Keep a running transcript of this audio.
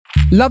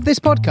Love this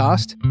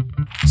podcast?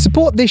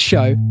 Support this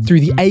show through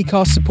the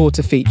Acast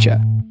supporter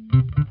feature.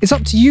 It's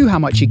up to you how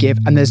much you give,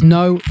 and there's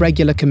no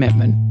regular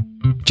commitment.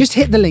 Just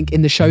hit the link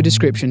in the show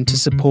description to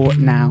support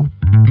now.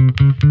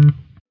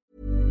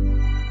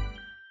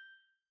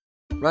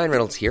 Ryan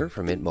Reynolds here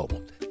from Mint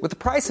Mobile. With the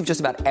price of just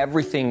about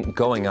everything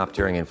going up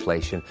during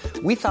inflation,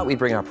 we thought we'd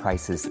bring our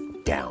prices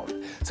down.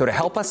 So to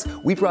help us,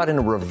 we brought in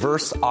a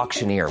reverse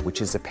auctioneer,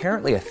 which is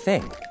apparently a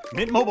thing.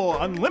 Mint Mobile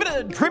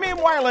Unlimited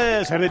Premium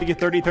Wireless. How to get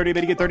 30, 30,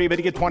 bit to get 30, bit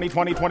to get 20,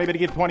 20, 20, bit to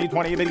get 20,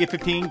 20, bit to get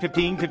 15,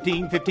 15,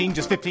 15, 15,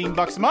 just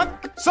 $15 a month?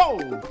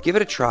 Sold! Give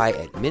it a try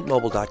at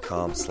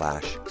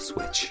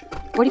mintmobile.com/switch.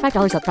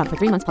 $45 up front for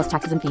 3 months plus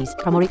taxes and fees.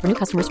 Promo rate for new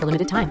customers for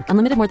limited time.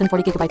 Unlimited more than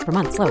 40 gigabytes per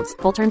month. Slows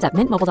full terms at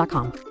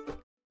mintmobile.com.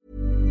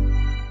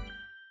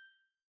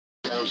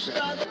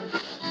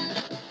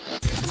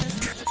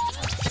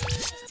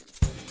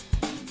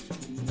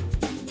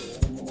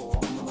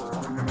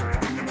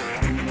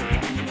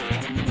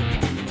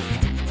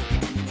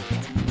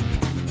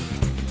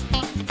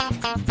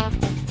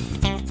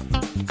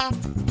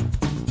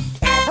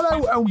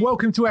 Hello and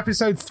welcome to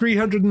episode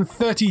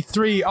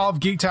 333 of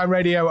Geektown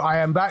Radio. I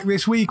am back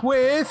this week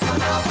with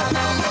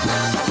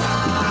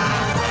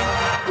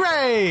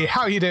Gray.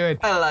 How are you doing?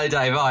 Hello,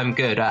 Dave. I'm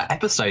good.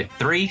 Episode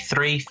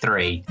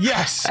 333.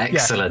 Yes.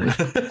 Excellent. Yes.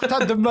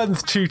 Had the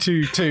month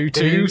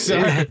 2222.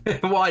 So,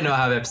 why not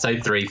have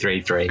episode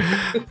 333?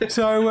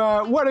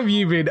 so what have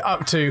you been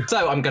up to?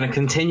 So I'm going to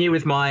continue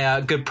with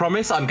my good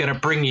promise. I'm going to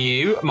bring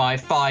you my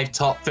 5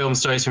 top film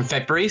stories from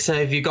February. So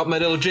have you got my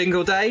little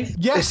jingle, Dave?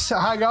 Yes,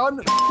 hang on.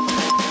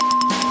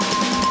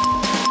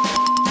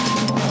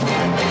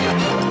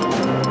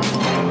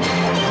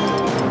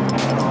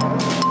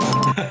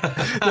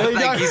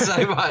 Thank you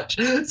so much.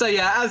 So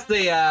yeah, as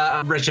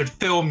the Richard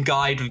film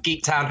guide of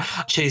Geektown,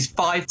 choose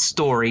 5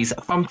 stories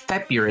from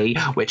February,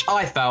 which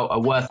I felt are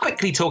worth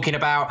quickly talking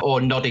about or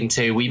nodding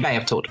to. We may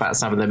have talked about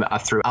some of them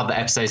through other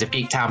episodes of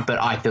Geektown,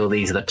 but I feel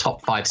these are the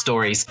top 5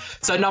 stories.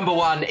 So number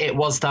 1, it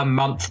was the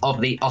month of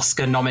the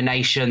Oscar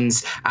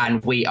nominations,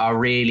 and we are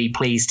really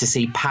pleased to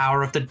see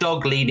Power of the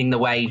Dog leading the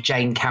way.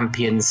 Jane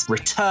Campion's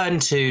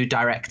return to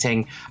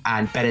directing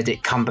and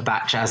Benedict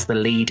Cumberbatch as the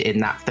lead in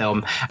that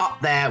film.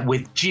 Up there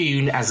with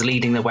June as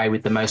leading the way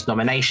with the most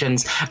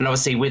nominations. And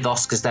obviously with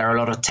Oscars, there are a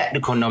lot of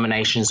technical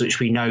nominations, which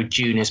we know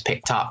June has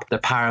picked up. The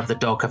Power of the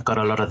Dog have got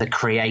a lot of the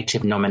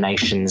creative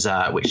nominations,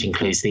 which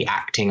includes the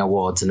acting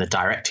awards and the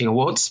directing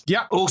awards.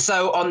 Yeah.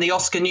 Also on the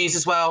Oscar news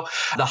as well,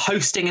 the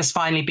hosting has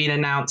finally been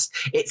announced.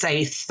 It's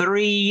a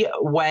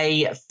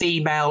 3-way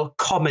female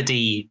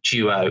comedy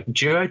trio.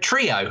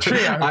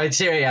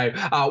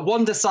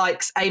 Wanda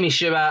Sykes, Amy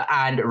Schumer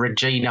and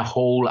Regina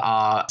Hall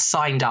are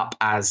signed up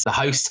as the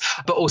hosts,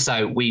 but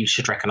also we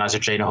should recognise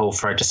Regina Hall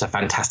for just a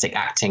fantastic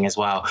acting as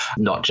well,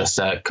 not just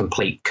a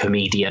complete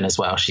comedian as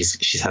well. She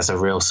has a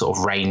real sort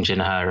of range in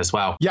her as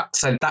well. Yeah.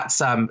 So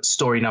that's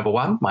story number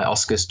 1, my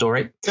Oscar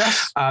story.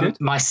 Yes.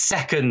 My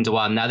second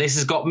one, now this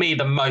has got me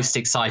the most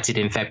excited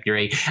in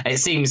February. It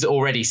seems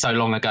already so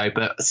long ago,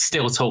 but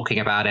still talking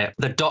about it.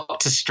 The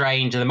Doctor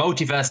Strange and the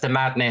Multiverse of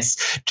Madness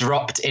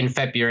dropped in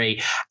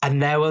February,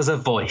 and there was a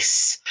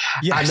voice.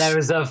 Yes. And there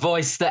was a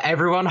voice that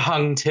everyone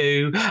hung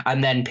to,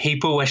 and then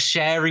people were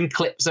sharing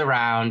clips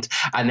around,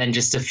 and then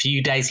just a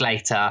few days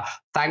later,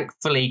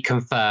 thankfully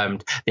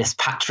confirmed, this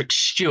Patrick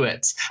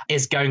Stewart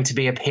is going to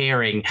be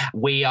appearing.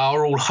 We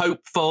are all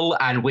hopeful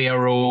and we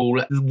are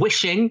all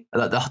wishing,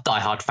 that the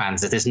diehard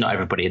fans, there's not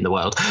everybody in the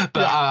world,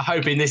 but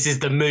hoping this is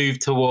the move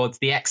towards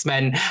the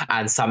X-Men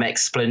and some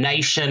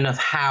explanation of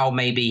how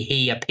maybe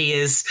he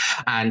appears.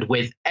 And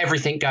with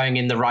everything going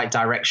in the right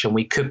direction,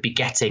 we could be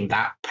getting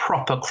that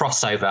proper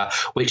crossover,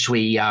 which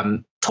we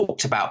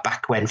talked about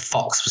back when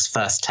Fox was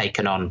first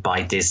taken on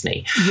by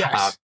Disney.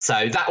 Yes.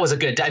 So that was a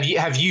good.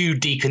 Have you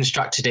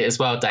deconstructed it as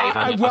well, Dave?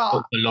 I've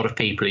talked to a lot of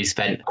people who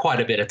spent quite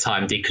a bit of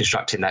time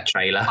deconstructing that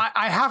trailer.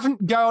 I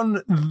haven't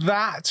gone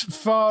that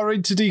far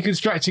into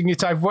deconstructing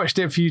it. I've watched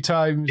it a few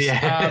times.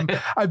 Yeah.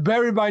 I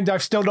bear in mind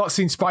I've still not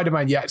seen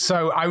Spider-Man yet,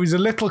 so I was a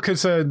little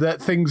concerned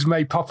that things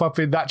may pop up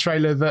in that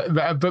trailer.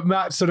 But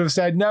Matt sort of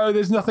said, no,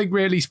 there's nothing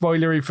really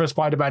spoilery for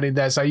Spider-Man in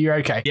there, so you're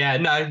okay. Yeah,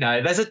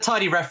 no. There's a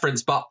tiny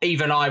reference, but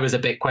even I was a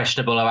bit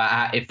questionable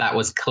about if that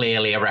was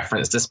clearly a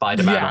reference to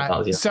Spider-Man.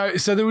 Yeah,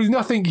 so there was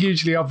nothing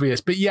hugely obvious.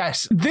 But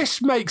yes,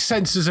 this makes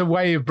sense as a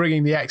way of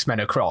bringing the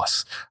X-Men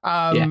across.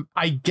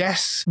 I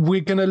guess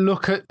we're going to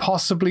look at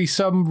possibly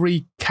some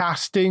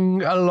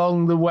recasting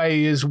along the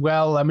way as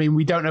well. I mean,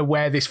 we don't know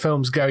where this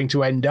film's going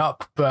to end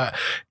up, but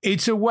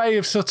it's a way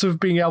of sort of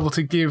being able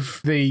to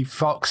give the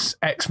Fox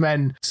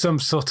X-Men some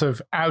sort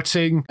of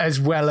outing,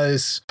 as well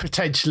as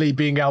potentially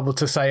being able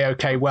to say,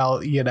 okay,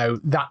 well, you know,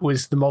 that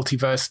was the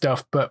multiverse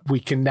stuff, but we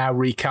can now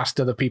recast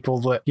other people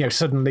that, you know,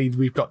 suddenly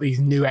we've got these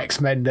new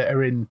X-Men that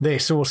are in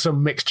this, or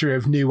some mixture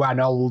of new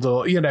and old,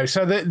 or, you know,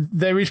 so that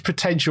there is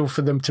potential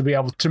for them to be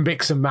able to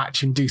mix and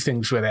match and do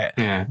things with it.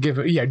 Yeah.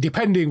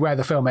 Depending where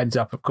the film ends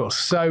up, of course.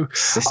 So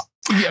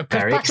Yeah,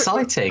 very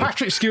exciting.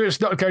 Patrick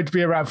Stewart's not going to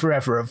be around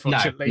forever,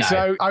 unfortunately. No.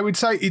 So I would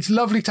say it's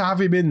lovely to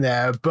have him in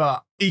there,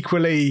 but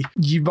equally,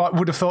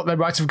 would have thought they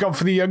might have gone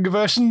for the younger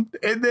version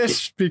in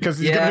this because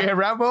he's going to be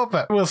around more,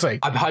 but we'll see.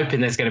 I'm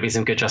hoping there's going to be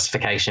some good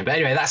justification. But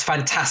anyway, that's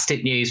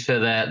fantastic news for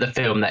the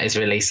film that is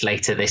released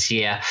later this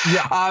year.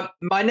 Yeah.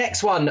 My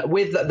next one,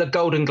 with the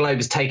Golden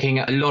Globes taking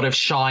a lot of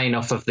shine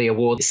off of the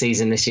award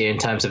season this year in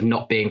terms of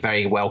not being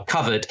very well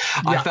covered,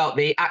 I felt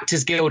the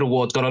Actors Guild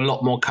Awards got a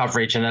lot more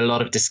coverage and a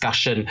lot of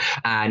discussion.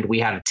 And we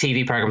had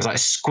TV programs like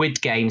Squid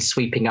Game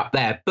sweeping up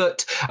there.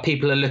 But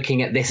people are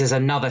looking at this as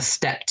another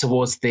step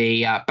towards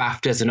the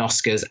BAFTAs and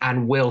Oscars,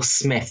 and Will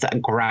Smith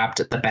grabbed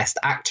the Best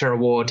Actor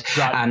award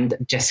and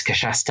Jessica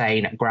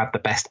Chastain grabbed the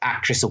Best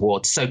Actress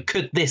award. So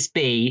could this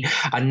be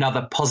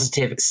another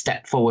positive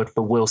step forward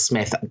for Will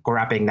Smith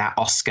grabbing that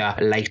Oscar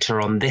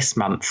later on this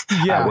month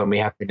when we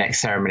have the next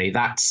ceremony?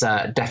 That's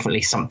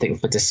definitely something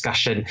for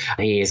discussion.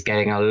 He is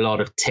getting a lot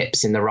of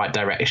tips in the right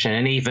direction,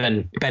 and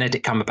even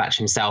Benedict Cumberbatch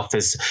himself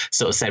has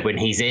sort of said when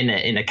he's in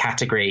a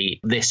category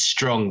this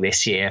strong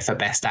this year for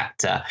Best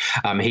Actor,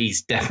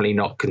 he's definitely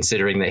not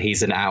considering that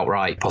he's an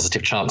outright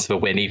positive chance of a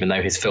win, even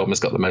though his film has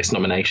got the most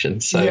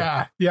nominations. So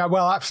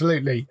well,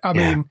 absolutely. I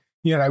mean,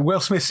 you know, Will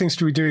Smith seems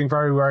to be doing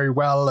very, very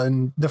well.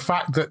 And the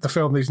fact that the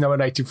film he's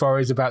nominated for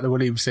is about the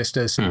Williams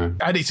sisters.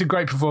 And it's a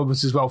great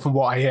performance as well from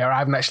what I hear. I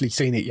haven't actually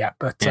seen it yet.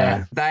 But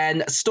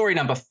Then story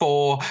number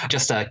 4,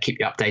 just to keep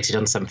you updated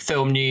on some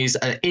film news.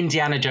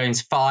 Indiana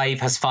Jones 5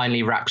 has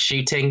finally wrapped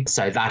shooting.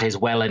 So that is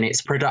well in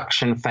its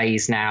production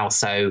phase now.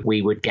 So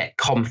we would get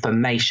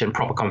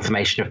proper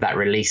confirmation of that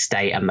release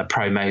date and the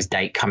promos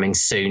date coming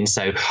soon.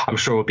 So I'm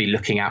sure we'll be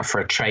looking out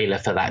for a trailer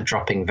for that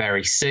dropping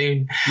very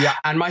soon. Yeah.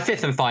 And my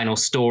 5th and final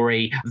story,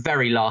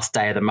 very last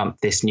day of the month,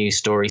 this news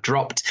story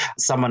dropped.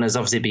 Someone has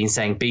obviously been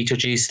saying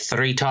Beetlejuice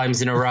 3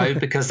 times in a row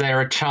because there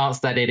are a chance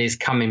that it is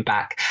coming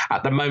back.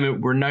 At the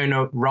moment,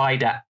 Winona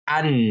Ryder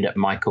and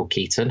Michael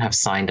Keaton have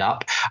signed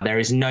up. There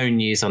is no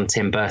news on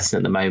Tim Burton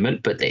at the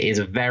moment, but it is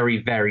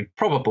very, very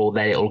probable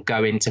that it will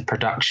go into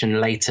production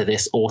later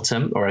this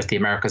autumn, or as the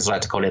Americans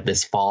like to call it,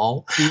 this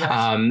fall.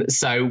 Yes.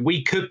 So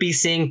we could be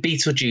seeing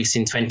Beetlejuice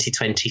in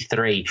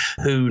 2023.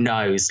 Who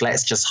knows?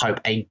 Let's just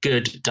hope a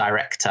good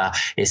director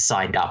is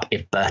signed up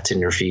if Burton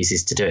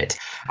refuses to do it.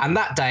 And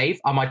that, Dave,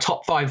 are my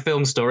top 5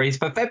 film stories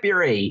for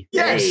February.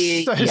 Yes,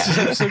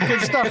 there's some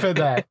good stuff in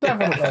there,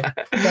 definitely.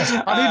 Yes.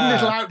 I need a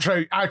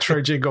little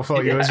outro jingle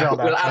for you as well.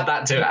 We'll add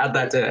that to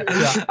it.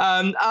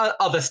 Yeah.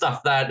 Other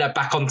stuff there,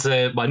 back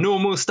onto my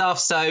normal stuff.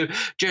 So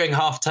during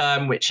half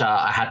term, which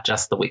I had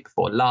just the week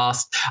before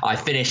last, I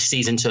finished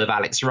season 2 of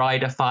Alex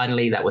Rider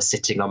finally. That was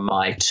sitting on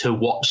my to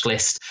watch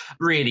list.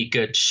 Really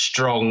good,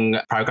 strong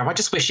program. I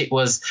just wish it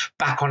was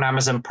back on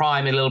Amazon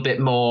Prime a little bit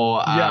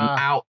more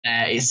out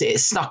there. It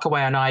snuck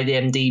away on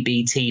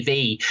IMDb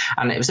TV,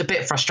 and it was a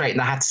bit frustrating.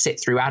 I had to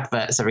sit through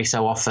adverts every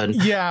so often.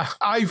 Yeah,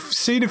 I've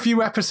seen a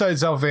few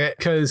episodes of it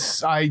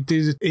because I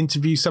did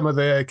interview some of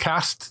the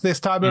cast this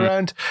time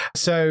around.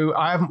 So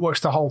I haven't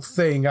watched the whole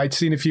thing. I'd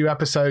seen a few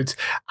episodes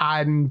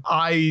and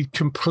I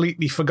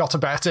completely forgot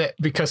about it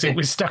because it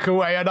was stuck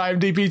away on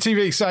IMDb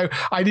TV. So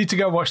I need to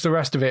go watch the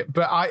rest of it.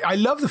 But I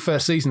love the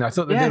first season. I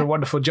thought they did a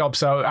wonderful job.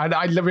 So and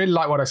I really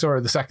like what I saw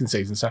of the second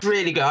season. So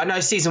really good. I know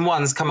season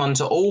 1's come on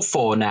to All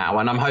 4 now,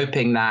 and I'm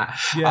hoping that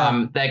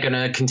they're going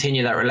to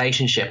continue that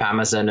relationship,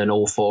 Amazon and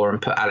All 4,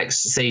 and put Alex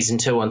season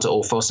 2 onto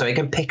All 4 so it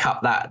can pick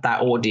up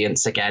that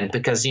audience again,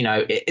 because, you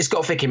know, it's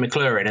got Vicky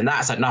McClure in, and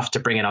that's enough to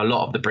bring in a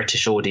lot of the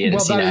British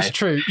audience. Well, that is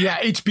true. Yeah,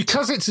 it's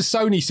because it's a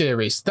Sony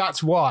series.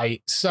 That's why.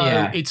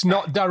 So it's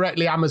not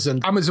directly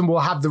Amazon. Amazon will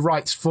have the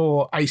rights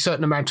for a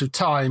certain amount of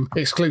time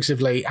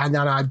exclusively, and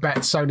then I bet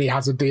Sony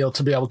has a deal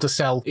to be able to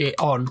sell it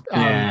on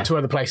to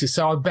other places.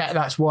 So I bet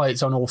that's why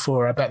it's on All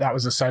 4. I bet that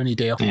was a Sony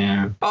deal.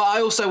 Yeah. Oh,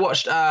 I also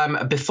watched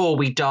Before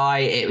We Die.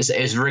 It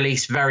was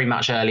released very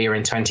much earlier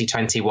in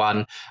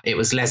 2021. It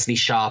was Leslie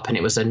Sharp, and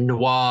it was a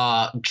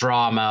noir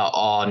drama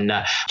on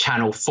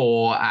Channel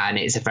 4, and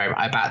it's about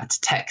the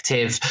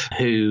detective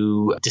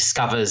who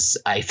discovers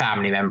a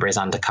family member is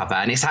undercover,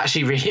 and it's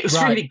actually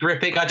really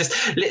gripping. I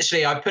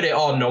put it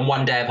on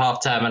one day of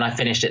half term, and I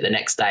finished it the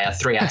next day.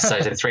 3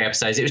 episodes and 3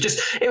 episodes.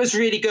 It was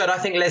really good. I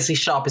think Leslie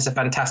Sharp is a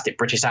fantastic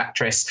British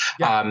actress,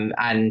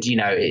 and you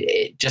know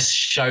it just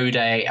showed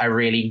a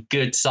really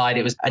good side.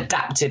 It was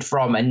adapted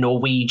from a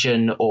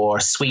Norwegian or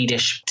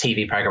Swedish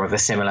TV program with a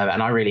similar,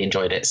 and I really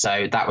enjoyed it.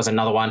 So that was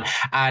another one.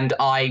 And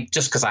I,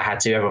 just because I had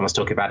to, everyone was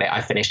talking about it,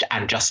 I finished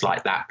And Just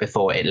Like That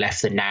before it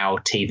left the Now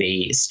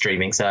TV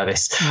streaming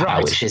service,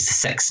 which is the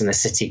Sex and the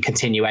City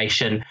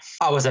continuation.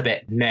 I was a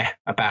bit meh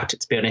about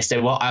it, to be honest.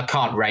 Well, I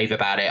can't rave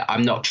about it.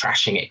 I'm not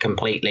trashing it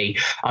completely.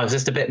 I was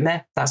just a bit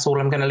meh. That's all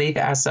I'm going to leave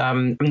it as.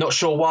 I'm not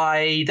sure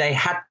why they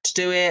had to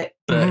do it,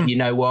 but you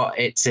know what?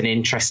 It's an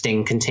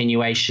interesting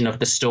continuation of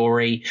the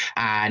story,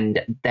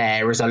 and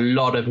there is a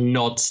lot of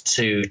nods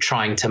to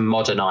trying to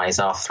modernize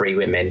our three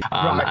women,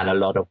 and a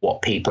lot of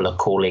what people are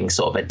calling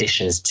sort of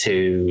additions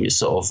to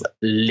sort of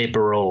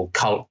liberal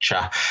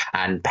culture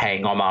and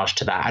paying homage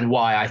to that, and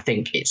why I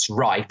think it's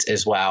right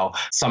as well.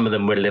 Some of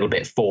them were a little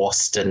bit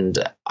forced, and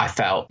I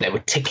felt they were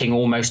ticking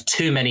almost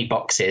too many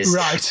boxes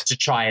to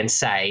try and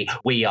say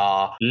we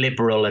are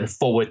liberal and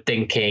forward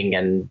thinking,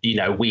 and you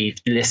know, we've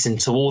listened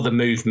to all the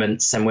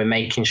movements and we're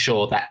making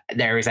sure that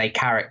there is a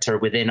character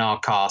within our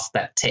cast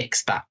that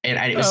ticks that.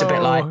 And it was a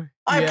bit like,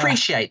 I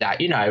appreciate that.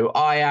 You know,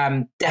 I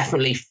am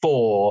definitely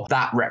for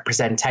that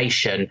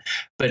representation,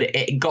 but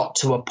it got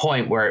to a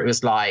point where it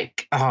was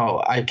like,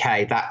 oh,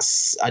 okay,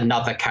 that's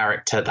another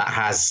character that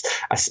has,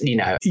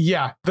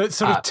 that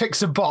sort of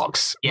ticks a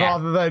box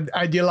rather than,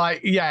 and you're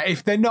like,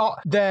 if they're not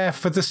there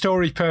for the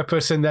story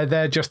purpose and they're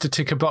there just to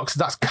tick a box,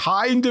 that's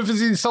kind of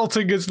as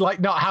insulting as like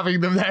not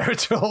having them there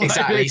at all.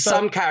 Exactly. Maybe.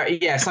 Some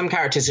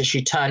characters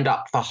actually turned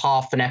up for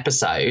half an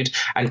episode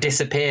and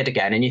disappeared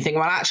again, and you think,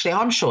 well, actually,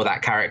 I'm sure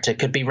that character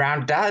could be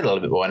rounded out a little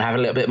bit more and have a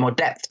little bit more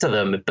depth to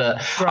them,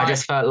 but I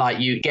just felt like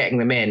you getting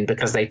them in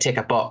because they tick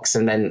a box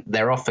and then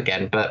they're off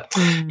again. But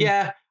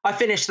I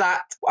finished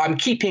that. I'm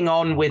keeping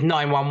on with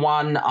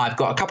 911. I've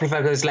got a couple of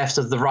episodes left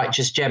of The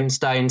Righteous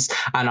Gemstones,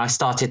 and I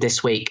started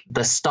this week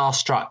the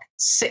Starstruck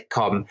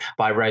sitcom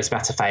by Rose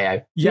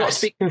Matafeo. Yes. Not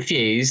to be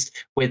confused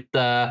with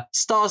the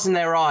Stars in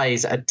Their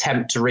Eyes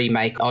attempt to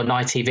remake on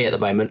ITV at the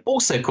moment,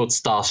 also called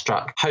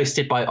Starstruck,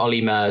 hosted by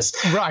Ollie Murs.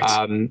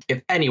 Right.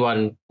 If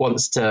anyone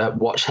wants to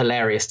watch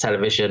hilarious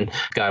television,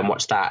 go and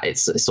watch that.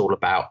 It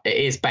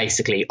is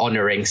basically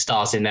honouring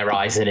Stars in Their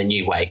Eyes in a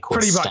new way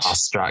called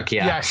Starstruck.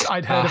 Yeah. Yes,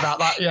 I'd heard about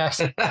that. Yes.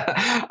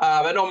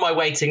 And on my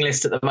waiting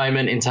list at the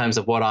moment, in terms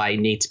of what I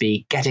need to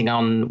be getting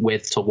on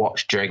with to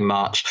watch during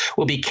March,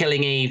 will be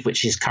Killing Eve,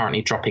 which is currently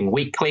dropping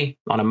weekly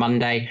on a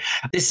Monday.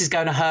 This Is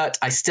Going to Hurt.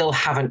 I still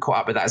haven't caught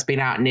up with that. It's been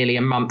out nearly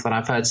a month and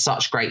I've heard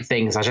such great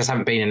things. I just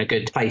haven't been in a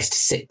good place to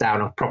sit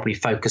down and properly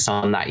focus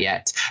on that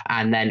yet.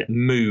 And then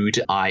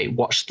Mood. I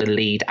watched the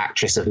lead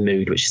actress of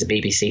Mood, which is a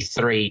BBC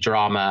Three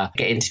drama,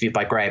 get interviewed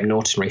by Graham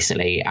Norton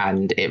recently,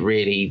 and it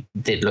really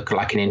did look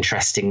like an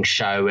interesting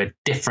show, a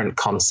different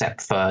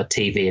concept for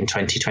TV in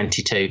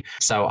 2022.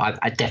 So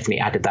I definitely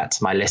added that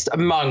to my list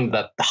among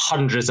the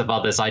hundreds of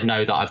others I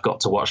know that I've got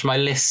to watch. My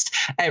list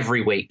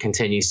every week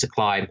continues to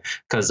climb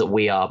because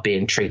we are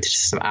being treated to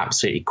some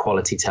absolutely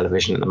quality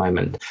television at the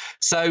moment.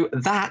 So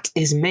that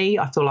is me.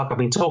 I feel like I've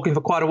been talking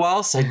for quite a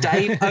while. So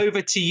Dave,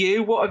 over to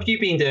you. What have you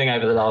been doing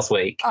over the last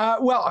week?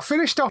 Well, I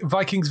finished off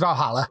Vikings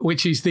Valhalla,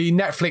 which is the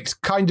Netflix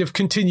kind of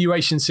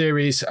continuation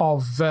series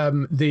of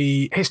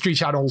the History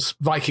Channel's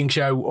Viking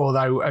show,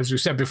 although, as we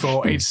said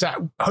before, it's set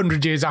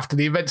 100 years after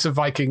the events of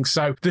Vikings,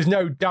 so there's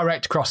no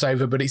direct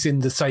crossover, but it's in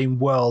the same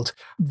world.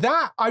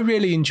 That I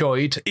really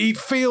enjoyed. It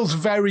feels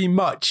very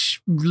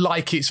much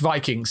like it's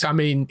Vikings. I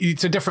mean,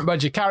 it's a different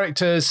bunch of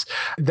characters.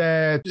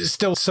 There's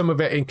still some of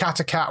it in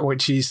Kattegat,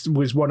 which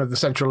was one of the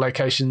central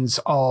locations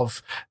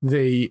of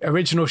the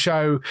original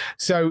show.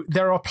 So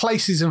there are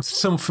places of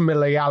some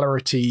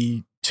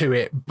familiarity to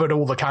it, but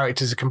all the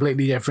characters are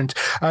completely different.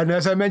 And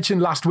as I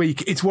mentioned last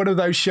week, it's one of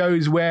those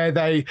shows where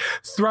they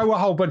throw a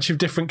whole bunch of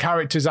different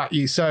characters at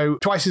you. So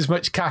twice as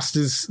much cast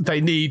as they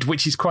need,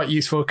 which is quite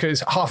useful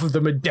because half of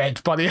them are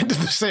dead by the end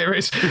of the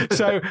series.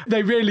 So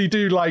they really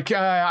do like,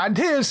 and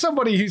here's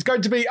somebody who's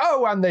going to be,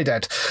 and they're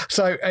dead.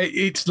 So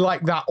it's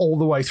like that all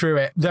the way through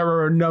it. There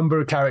are a number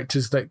of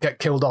characters that get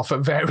killed off at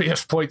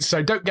various points.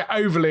 So don't get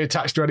overly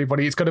attached to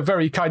anybody. It's got a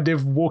very kind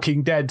of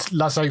Walking Dead,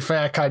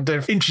 laissez-faire kind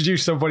of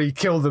introduce somebody,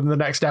 kill them the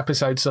next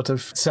episode sort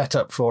of set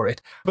up for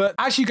it. But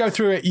as you go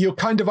through it, you're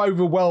kind of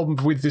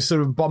overwhelmed with this sort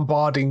of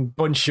bombarding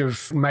bunch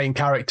of main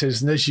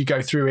characters. And as you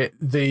go through it,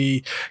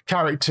 the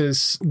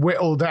characters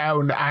whittle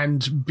down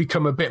and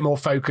become a bit more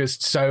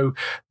focused. So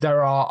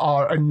there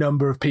are a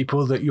number of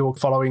people that you're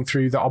following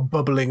through that are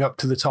bubbling up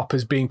to the top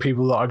as being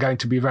people that are going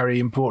to be very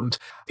important.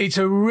 It's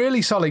a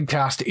really solid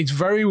cast. It's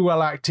very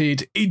well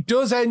acted. It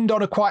does end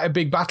on quite a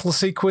big battle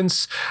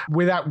sequence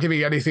without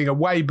giving anything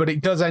away, but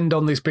it does end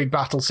on this big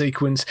battle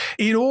sequence.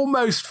 It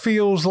almost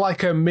feels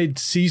like a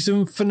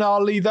mid-season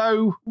finale,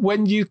 though,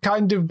 when you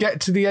kind of get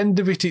to the end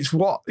of it. It's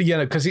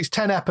because it's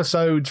 10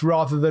 episodes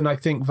rather than, I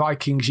think,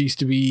 Vikings used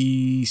to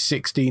be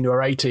 16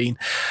 or 18.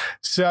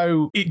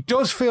 So it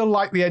does feel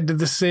like the end of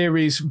the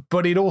series,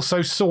 but it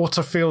also sort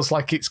of feels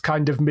like it's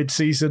kind of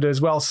mid-season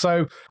as well.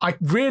 So I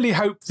really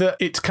hope that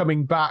it's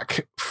coming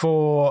back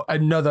for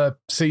another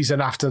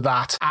season after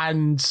that,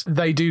 and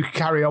they do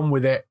carry on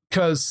with it,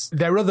 because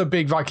their other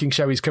big Viking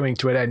show is coming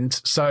to an end.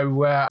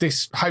 So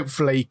this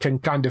hopefully can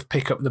kind of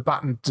pick up the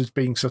baton as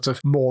being sort of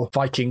more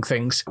Viking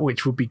things,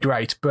 which would be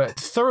great. But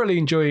thoroughly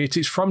enjoy it.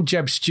 It's from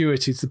Jeb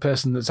Stewart, is the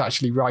person that's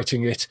actually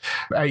writing it.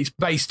 It's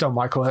based on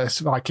Michael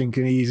Hurst Viking,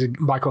 and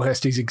Michael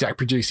Hurst is exec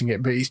producing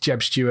it, but it's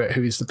Jeb Stewart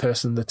who is the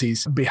person that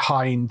is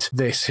behind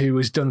this, who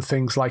has done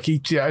things like,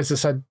 as I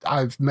said,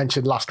 I've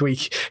mentioned last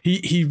week,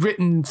 he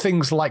written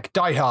things like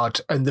Die Hard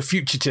and The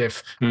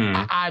Fugitive,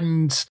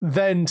 and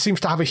then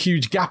seems to have a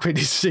huge gap zapping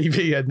his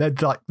TV and then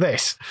like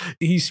this.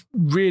 He's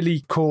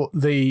really caught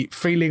the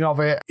feeling of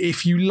it.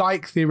 If you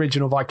like the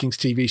original Vikings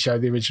TV show,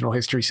 the original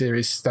history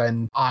series,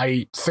 then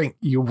I think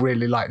you'll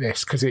really like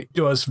this because it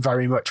does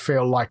very much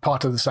feel like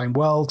part of the same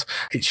world.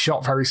 It's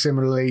shot very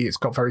similarly. It's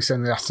got very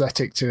similar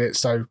aesthetic to it.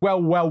 So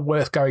well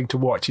worth going to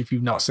watch if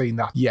you've not seen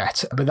that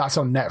yet. But that's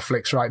on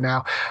Netflix right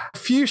now. A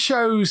few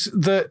shows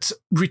that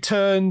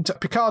returned.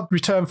 Picard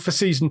returned for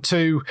season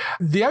 2.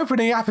 The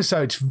opening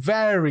episode's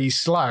very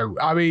slow.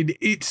 I mean,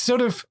 it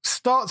sort of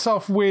starts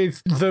off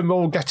with them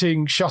all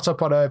getting shot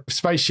up on a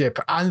spaceship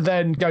and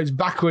then goes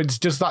backwards,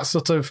 does that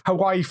sort of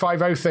Hawaii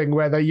Five-0 thing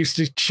where they used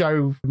to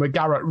show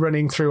McGarrett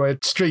running through a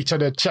street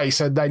at a chase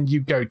and then you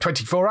go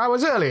 24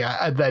 hours earlier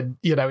and then,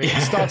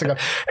 it's starting.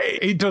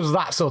 It does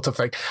that sort of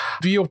thing.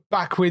 You're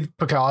back with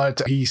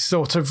Picard. He's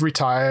sort of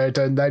retired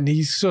and then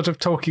he's sort of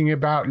talking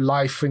about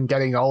life and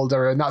getting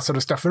older and that sort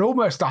of stuff. And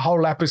almost the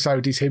whole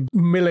episode is him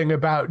milling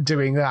about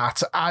doing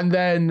that. And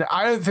then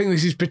I don't think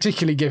this is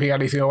particularly giving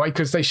anything away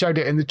because they showed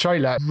it in the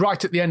trailer.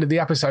 Right at the end of the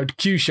episode,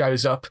 Q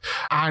shows up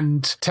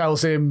and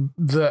tells him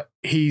that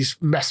he's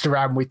messed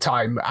around with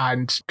time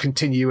and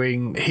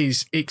continuing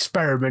his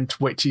experiment,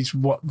 which is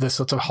what the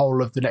sort of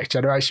whole of The Next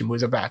Generation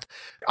was about.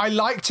 I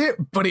liked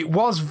it, but it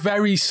was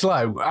very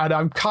slow, and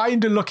I'm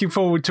kind of looking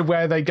forward to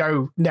where they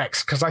go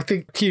next, because I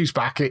think Q's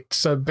back,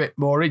 it's a bit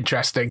more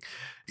interesting.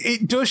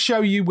 It does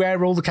show you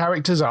where all the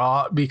characters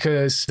are,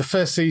 because the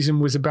first season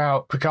was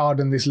about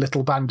Picard and this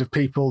little band of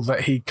people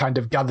that he kind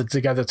of gathered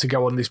together to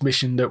go on this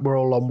mission that were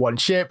all on one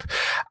ship.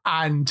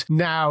 And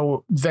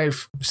now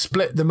they've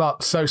split them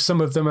up. So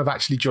some of them have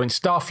actually joined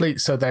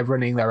Starfleet. So they're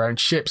running their own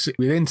ships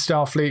within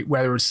Starfleet,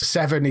 whereas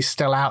Seven is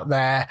still out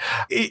there.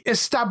 It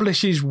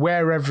establishes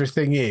where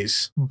everything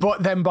is.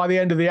 But then by the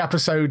end of the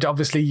episode,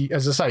 obviously,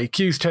 as I say,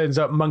 Q's turns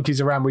up, monkeys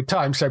around with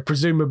time. So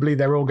presumably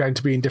they're all going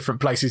to be in different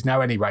places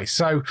now anyway.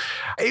 So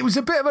it was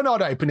a bit of an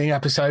odd opening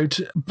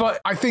episode,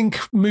 but I think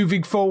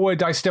moving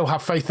forward, I still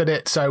have faith in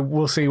it, so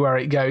we'll see where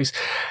it goes.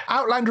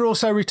 Outlander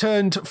also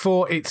returned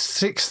for its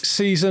 6th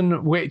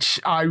season, which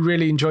I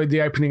really enjoyed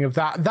the opening of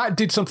that. That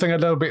did something a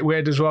little bit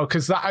weird as well,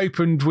 because that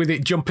opened with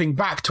it jumping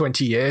back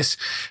 20 years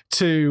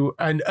to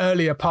an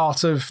earlier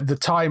part of the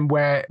time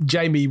where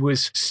Jamie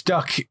was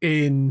stuck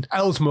in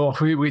Elsmore,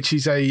 which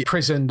is a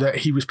prison that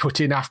he was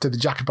put in after the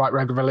Jacobite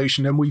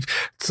Revolution, and we've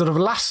sort of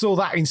last saw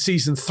that in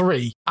season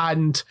 3,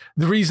 and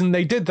the reason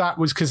they did that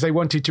was because they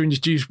wanted to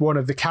introduce one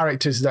of the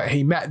characters that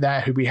he met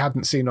there who we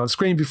hadn't seen on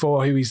screen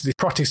before, who is the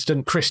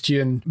Protestant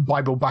Christian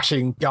Bible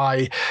bashing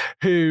guy,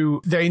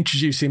 who they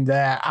introduce him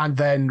there, and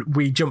then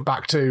we jump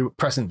back to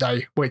present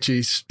day, which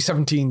is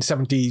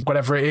 1770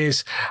 whatever it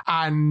is,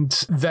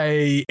 and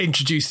they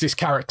introduce this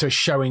character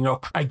showing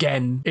up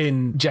again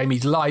in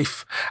Jamie's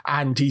life,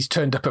 and he's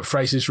turned up at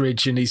Fraser's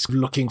Ridge and he's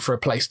looking for a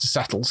place to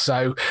settle.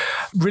 So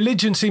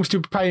religion seems to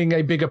be playing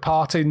a bigger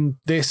part in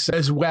this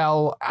as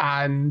well,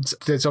 and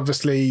there's obviously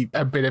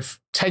a bit of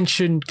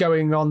tension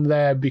going on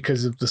there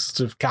because of the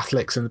sort of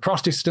Catholics and the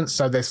Protestants,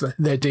 so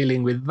they're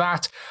dealing with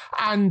that.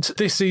 And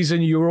this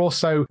season you're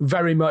also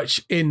very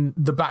much in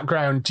the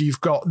background.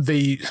 You've got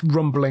the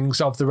rumblings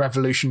of the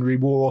Revolutionary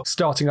War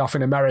starting off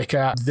in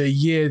America. The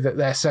year that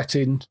they're set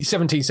in,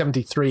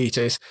 1773 it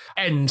is,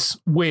 ends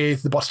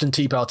with the Boston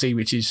Tea Party,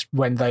 which is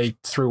when they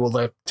threw all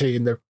the tea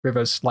in the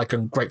rivers like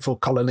ungrateful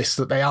colonists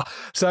that they are.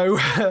 So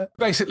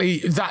basically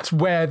that's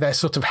where they're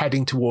sort of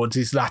heading towards,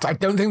 is that. I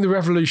don't think the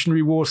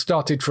Revolutionary War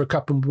started for a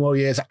couple more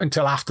years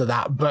until after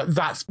that, but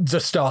that's the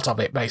start of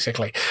it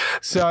basically.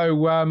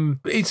 So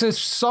it's a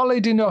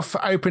solid enough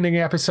opening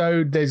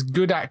episode. There's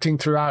good acting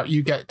throughout.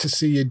 You get to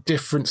see a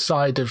different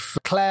side of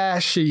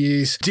Claire.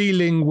 She is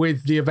dealing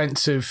with the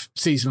events of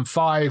season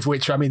 5,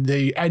 which, I mean,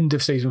 the end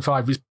of season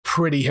 5 was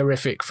pretty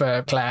horrific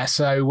for Claire.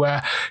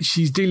 So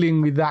she's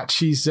dealing with that.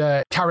 She's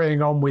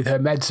carrying on with her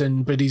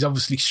medicine, but he's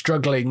obviously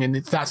struggling, and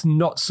that's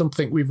not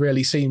something we've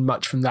really seen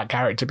much from that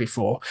character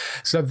before.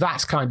 So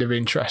that's kind of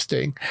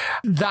interesting.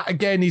 That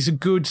again is a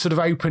good sort of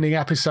opening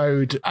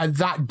episode, and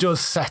that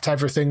does set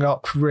everything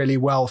up really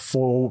well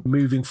for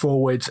moving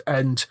forward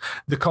and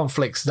the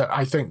conflicts that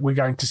I think we're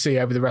going to see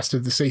over the rest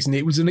of the season.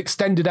 It was an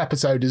extended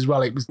episode as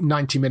well. It was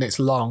 90 minutes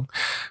long.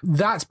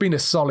 That's been a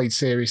solid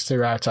series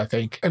throughout, I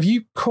think. Have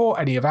you caught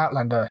any of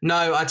Outlander?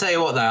 No, I tell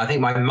you what though, I think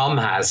my mum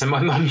has, and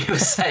my mum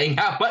was saying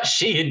how much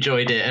she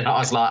enjoyed it, and I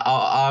was like,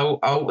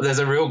 oh, there's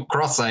a real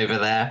crossover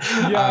there.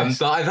 Yes.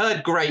 But I've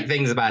heard great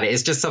things about it.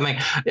 It's just something,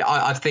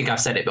 I think I've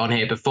said it on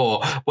here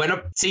before, when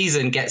a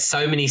season gets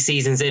so many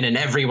seasons in and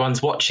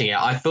everyone's watching it,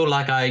 I feel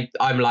like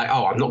I'm like,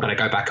 oh, I'm not going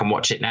to go back and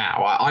watch it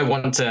now. I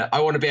want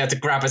to be able to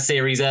grab a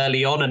series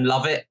early on and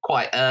love it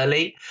quite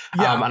early.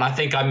 Yeah. And I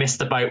think I missed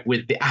the boat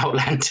with the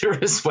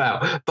Outlander as well,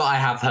 but I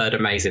have heard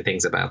amazing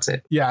things about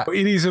it. Yeah,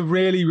 it is a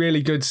really,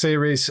 really good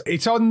series.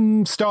 It's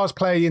on Stars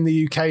Play in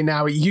the UK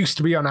now. It used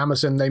to be on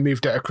Amazon. They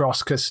moved it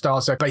across because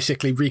Stars are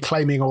basically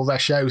reclaiming all their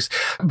shows.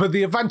 But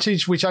the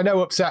advantage, which I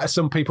know upset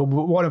some people,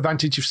 but one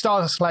advantage of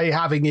Stars Play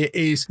having it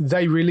is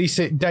they release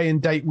it day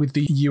and date with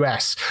the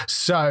US.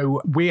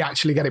 So we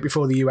actually get it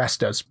before the US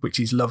does, which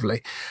is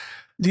lovely.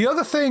 The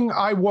other thing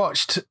I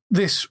watched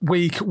this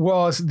week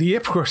was The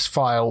Ipcress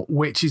File,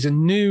 which is a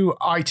new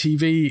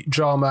ITV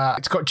drama.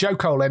 It's got Joe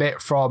Cole in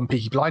it from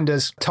Peaky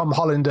Blinders, Tom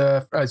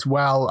Hollander as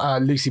well,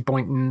 Lucy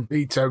Boynton.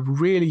 It's a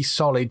really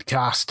solid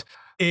cast.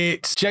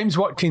 It's James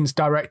Watkins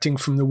directing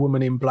from The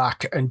Woman in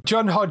Black and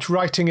John Hodge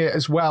writing it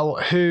as well,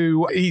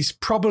 who he's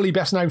probably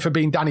best known for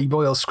being Danny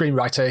Boyle's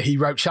screenwriter. He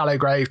wrote Shallow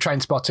Grave,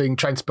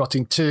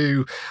 Trainspotting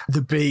 2,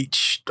 The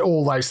Beach,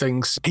 all those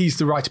things. He's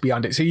the writer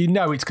behind it. So you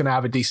know it's going to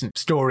have a decent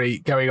story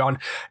going on.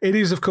 It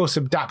is, of course,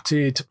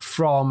 adapted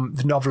from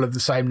the novel of the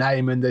same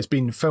name, and there's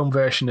been a film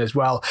version as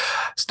well.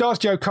 Stars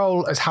Joe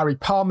Cole as Harry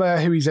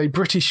Palmer, who is a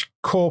British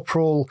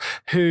corporal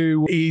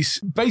who is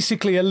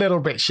basically a little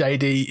bit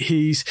shady.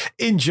 He's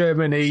in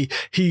Germany.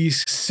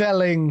 He's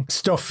selling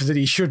stuff that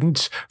he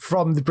shouldn't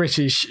from the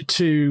British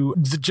to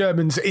the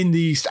Germans in the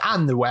East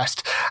and the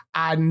West.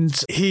 And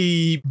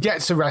he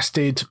gets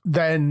arrested.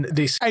 Then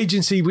this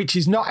agency, which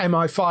is not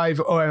MI5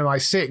 or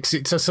MI6,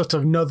 it's a sort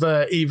of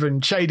another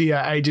even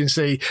shadier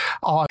agency,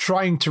 are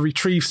trying to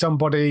retrieve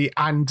somebody,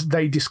 and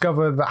they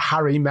discover that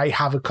Harry may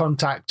have a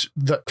contact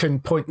that can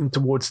point them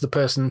towards the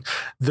person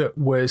that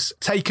was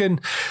taken.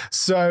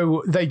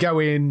 So they go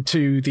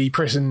into the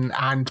prison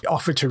and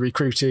offer to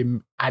recruit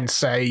him and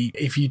say,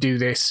 if you do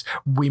this,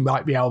 we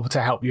might be able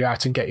to help you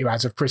out and get you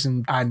out of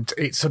prison. And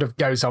it sort of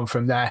goes on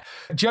from there.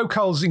 Joe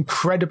Cole's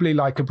incredibly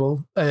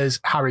likeable as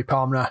Harry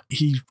Palmer.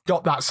 He's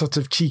got that sort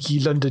of cheeky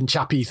London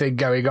chappy thing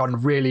going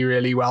on really,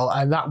 really well.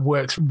 And that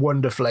works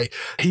wonderfully.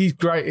 He's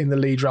great in the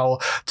lead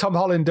role. Tom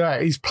Hollander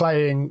is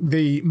playing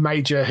the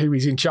major who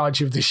is in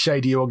charge of this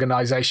shady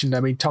organisation. I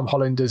mean, Tom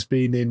Hollander's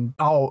been in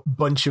a whole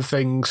bunch of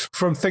things,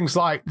 from things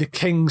like The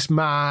King's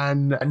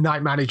Man,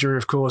 Night Manager,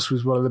 of course,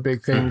 was one of the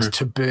big things,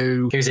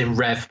 Taboo. He was in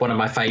Rev, one of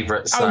my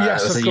favourites. Oh,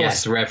 yes, of course.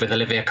 Yes, Rev with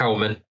Olivia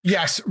Colman.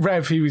 Yes,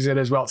 Rev, he was in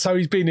as well. So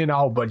he's been in a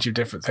whole bunch of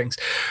different things.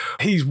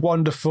 He's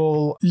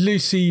wonderful.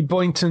 Lucy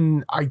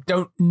Boynton, I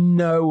don't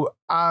know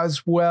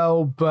as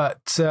well,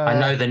 but I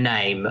know the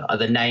name.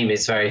 The name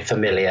is very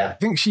familiar. I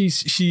think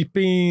she's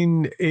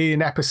been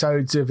in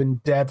episodes of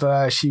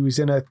Endeavour. She was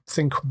in a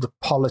thing called The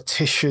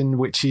Politician,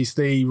 which is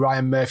the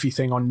Ryan Murphy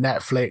thing on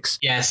Netflix.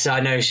 Yes,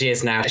 I know she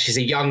is now. She's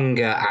a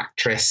younger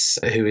actress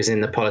who is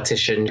in The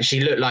Politician. She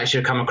looked like she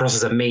would come across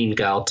as a mean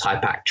girl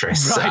type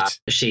actress. Right.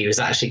 She was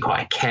actually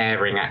quite a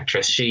caring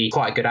actress. She's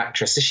quite a good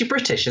actress. Is she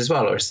British as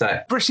well, or is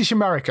that British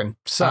American?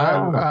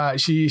 So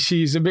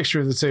she's a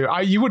mixture of the two.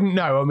 You wouldn't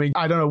know. I mean,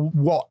 I don't know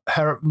what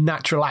her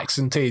natural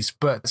accent is,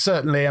 but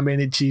certainly, I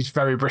mean, she's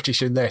very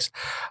British in this.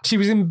 She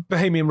was in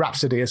Bohemian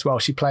Rhapsody as well.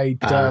 She played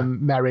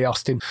Mary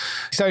Austin.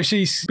 So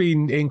she's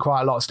been in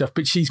quite a lot of stuff,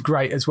 but she's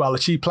great as well.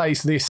 She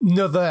plays this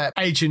another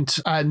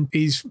agent, and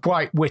he's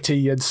quite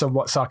witty and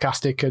somewhat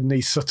sarcastic, and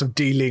he's sort of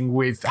dealing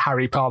with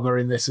Harry Palmer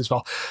in this as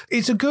well.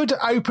 It's a good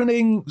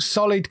opening,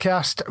 solid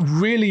cast.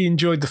 Really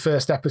enjoyed the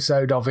first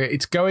episode of it.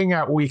 It's going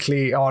out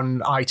weekly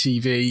on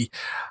ITV.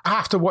 I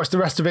have to watch the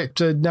rest of it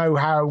to know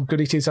how good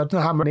it is. I don't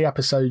know how many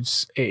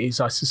episodes it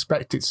is. I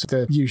suspect it's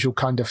the usual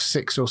kind of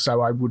 6 or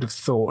so, I would have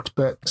thought,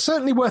 but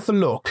certainly worth a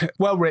look.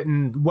 Well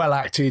written, well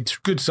acted,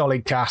 good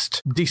solid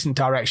cast, decent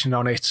direction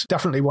on it.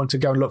 Definitely one to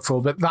go and look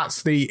for, but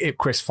that's the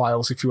Ipcress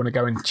Files if you want to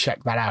go and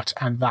check that out,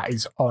 and that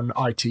is on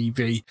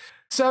ITV.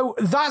 So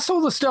that's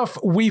all the stuff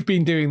we've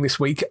been doing this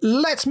week.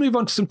 Let's move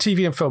on to some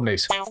TV and film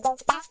news.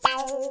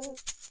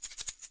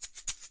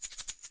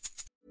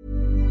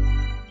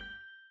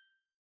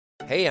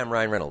 Hey, I'm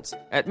Ryan Reynolds.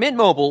 At Mint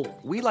Mobile,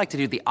 we like to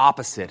do the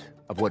opposite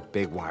of what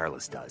Big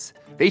Wireless does.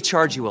 They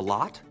charge you a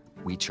lot,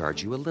 we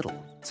charge you a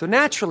little. So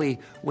naturally,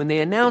 when they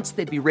announced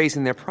they'd be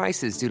raising their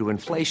prices due to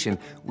inflation,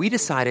 we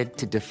decided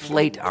to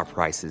deflate our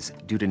prices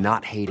due to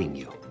not hating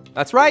you.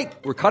 That's right.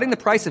 We're cutting the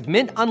price of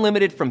Mint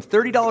Unlimited from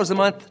 $30 a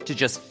month to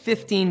just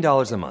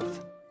 $15 a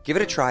month. Give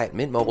it a try at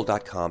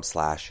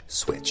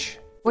mintmobile.com/switch.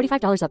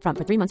 $45 up front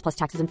for 3 months plus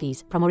taxes and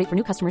fees. Promo rate for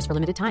new customers for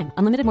limited time.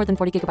 Unlimited more than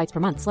 40 gigabytes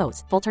per month.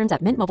 Slows full terms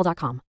at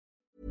mintmobile.com.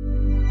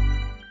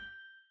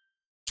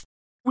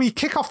 We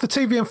kick off the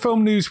TV and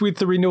film news with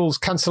the renewals,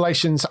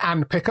 cancellations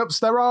and pickups.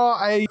 There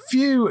are a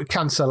few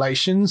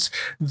cancellations.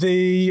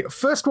 The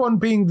first one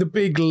being The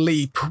Big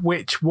Leap,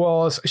 which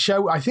was a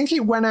show, I think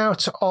it went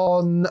out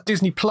on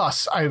Disney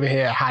Plus over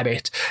here, had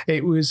it.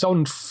 It was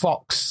on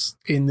Fox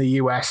in the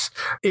US.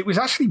 It was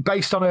actually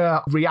based on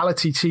a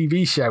reality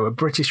TV show, a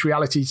British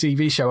reality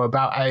TV show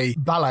about a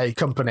ballet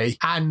company,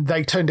 and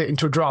they turned it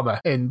into a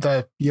drama in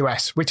the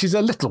US, which is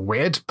a little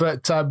weird,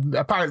 but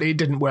apparently it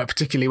didn't work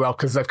particularly well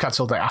because they've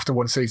cancelled it after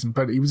one season,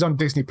 but it was on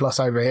Disney Plus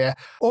over here.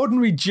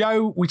 Ordinary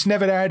Joe, which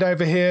never aired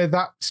over here,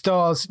 that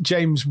stars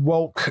James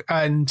Wolk,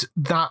 and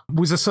that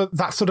was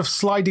that sort of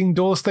sliding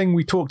doors thing.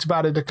 We talked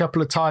about it a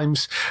couple of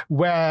times,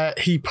 where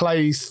he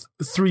plays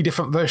 3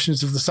 different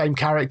versions of the same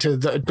character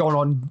that had gone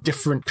on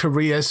different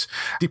careers,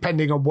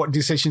 depending on what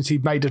decisions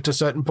he'd made at a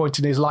certain point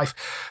in his life.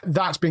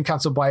 That's been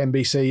cancelled by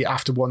NBC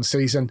after 1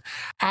 season.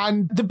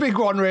 And the big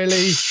one,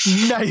 really,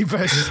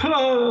 Neighbours.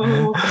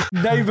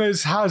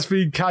 Neighbours has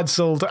been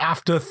cancelled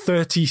after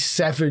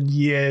 37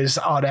 years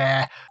on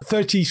air.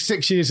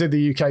 36 years in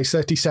the UK,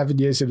 37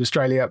 years in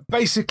Australia.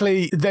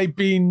 Basically, they've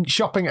been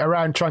shopping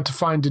around trying to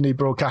find a new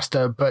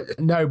broadcaster, but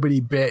nobody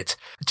bit.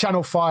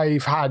 Channel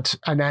 5 had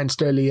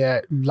announced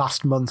earlier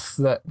last month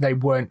that they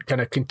weren't going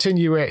to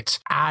continue it,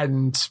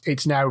 and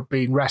it's now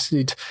been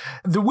rested.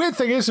 The weird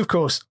thing is, of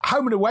course,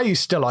 Home and Away is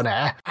still on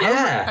air.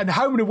 Yeah. And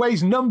Home and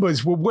Away's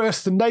numbers were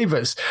worse than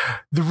Neighbours.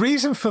 The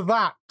reason for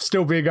that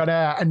still being on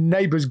air and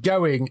Neighbours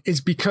going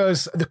is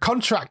because the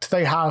contract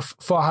they have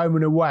for Home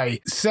and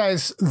Away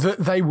says that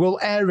they will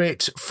air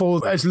it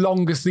for as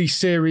long as the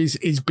series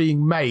is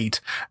being made.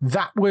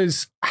 That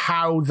was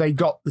how they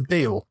got the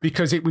deal,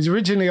 because it was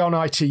originally on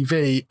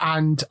ITV,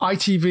 and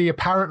ITV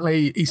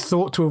apparently is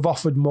thought to have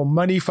offered more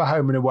money for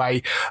Home and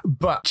Away,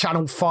 but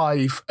Channel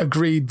 5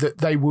 agreed that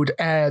they would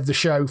air the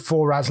show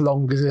for as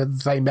long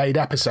as they made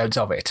episodes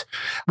of it,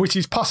 which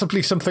is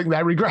possibly something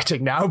they're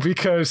regretting now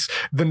because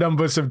the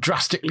numbers have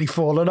drastically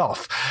fallen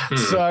off.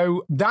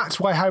 So that's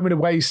why Home and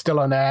Away is still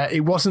on air.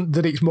 It wasn't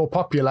that it's more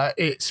popular,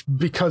 it's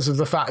because of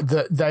the fact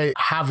that they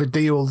have a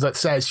deal that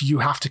says you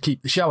have to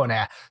keep the show on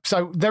air.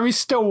 So there is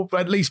still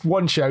at least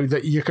one show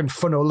that you can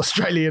funnel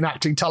Australian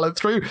acting talent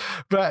through.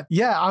 But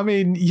yeah, I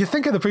mean, you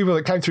think of the people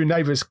that came through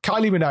Neighbours: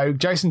 Kylie Minogue,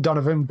 Jason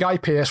Donovan, Guy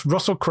Pearce,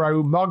 Russell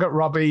Crowe, Margaret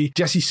Robbie,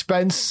 Jesse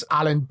Spence,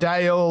 Alan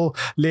Dale,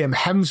 Liam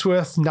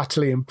Hemsworth,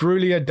 Natalie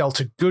Imbruglia,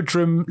 Delta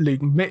Goodrem,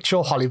 Luke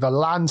Mitchell, Oliver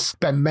Lance,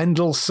 Ben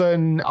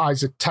Mendelsohn,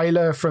 Isaac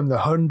Taylor from The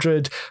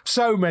 100,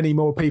 so many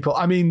more people.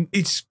 I mean,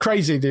 it's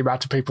crazy the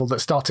amount of people that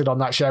started on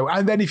that show.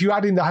 And then if you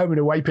add in the Home and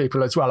Away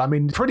people as well, I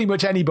mean, pretty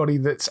much anybody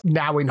that's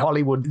now in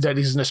Hollywood that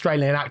is an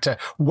Australian actor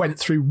went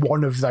through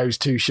one of those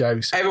 2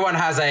 shows. Everyone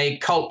has a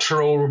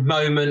cultural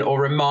moment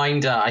or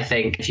reminder, I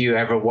think, if you were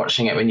ever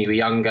watching it when you were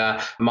younger.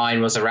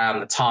 Mine was around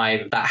the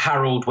time that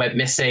Harold went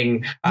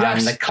missing,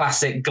 and the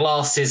classic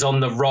glasses on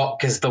the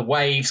rock as the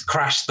waves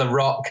crashed the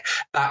rock.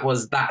 That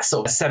was that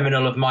sort of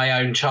seminal of my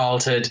own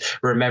childhood,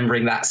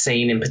 remembering that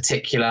scene in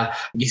particular.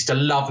 Used to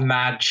love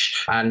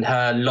Madge and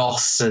her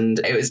loss, and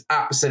it was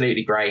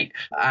absolutely great.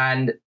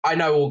 And I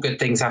know all good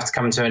things have to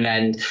come to an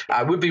end.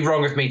 It would be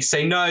wrong of me to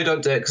say, no,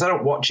 don't do it, because I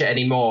don't watch it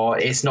anymore.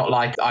 It's not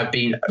like I've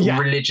been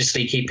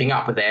religiously keeping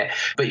up with it.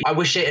 But I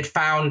wish it had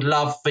found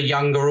love for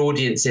younger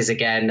audiences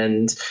again,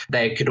 and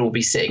they could all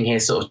be sitting here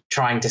sort of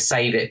trying to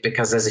save it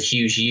because there's a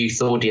huge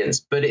youth audience.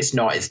 But it's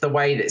not. It's the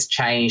way that's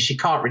changed. You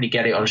can't really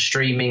get it on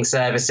streaming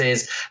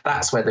services.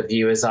 That's where the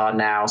viewers are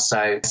now.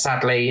 So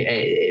sadly,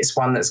 it's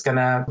one that's going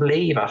to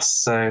leave us.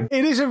 So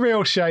it is a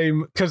real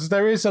shame because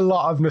there is a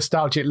lot of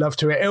nostalgic love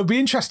to it. It'll be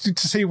interesting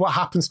to see what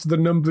happens to the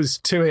numbers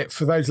to it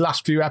for those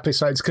last few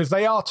episodes, because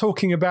they are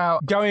talking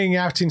about going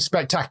out in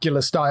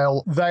spectacular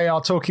style. They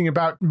are talking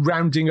about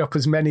rounding up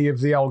as many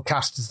of the old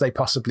cast as they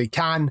possibly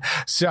can.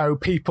 So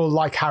people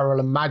like Harold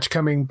and Madge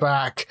coming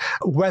back,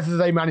 whether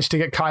they manage to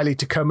get Kylie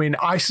to come in,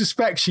 I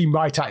suspect she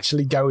might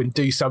actually go and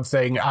do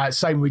something.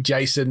 Same with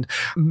Jason,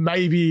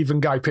 maybe even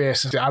Guy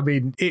Pearce. I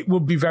mean, it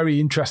would be very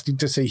interesting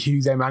to see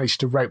who they manage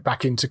to rope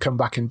back in to come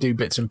back and do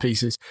bits and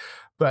pieces.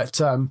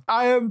 But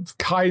I am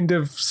kind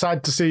of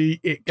sad to see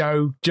it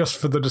go just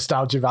for the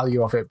nostalgia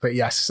value of it. But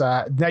yes,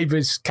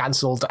 Neighbours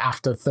cancelled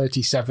after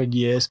 37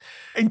 years.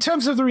 In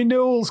terms of the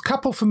renewals,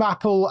 couple from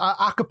Apple,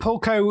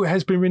 Acapulco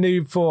has been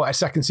renewed for a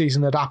 2nd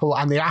season at Apple,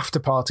 and The After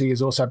Party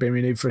has also been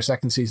renewed for a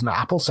 2nd season at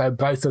Apple. So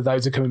both of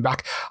those are coming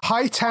back.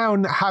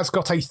 Hightown has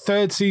got a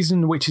 3rd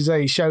season, which is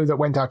a show that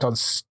went out on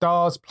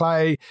Stars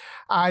Play.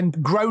 And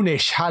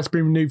Grownish has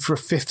been renewed for a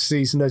 5th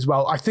season as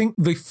well. I think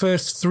the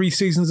first 3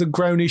 seasons of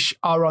Grownish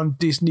are on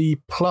Disney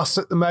Plus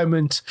at the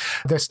moment.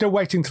 They're still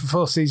waiting for the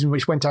 4th season,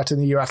 which went out in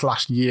the US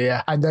last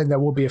year. And then there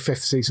will be a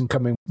 5th season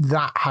coming.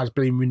 That has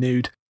been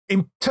renewed.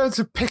 In terms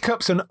of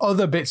pickups and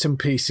other bits and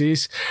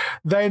pieces,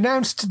 they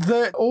announced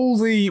that all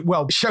the,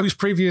 shows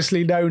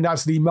previously known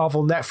as the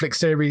Marvel Netflix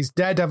series,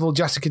 Daredevil,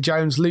 Jessica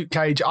Jones, Luke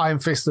Cage, Iron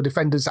Fist, The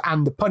Defenders,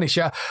 and The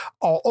Punisher,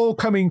 are all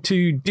coming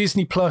to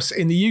Disney Plus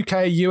in the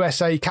UK,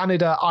 USA,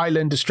 Canada,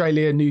 Ireland,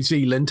 Australia, New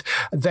Zealand.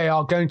 They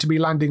are going to be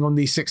landing on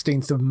the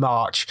 16th of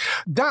March.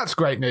 That's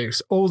great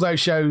news. All those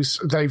shows,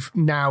 they've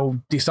now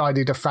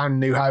decided to found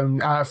new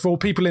home. For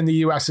people in the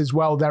US as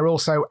well, they're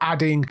also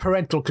adding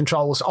parental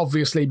controls,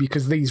 obviously,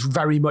 because these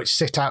very much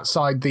sit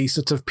outside the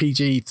sort of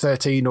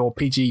PG-13 or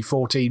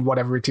PG-14,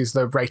 whatever it is,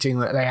 the rating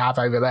that they have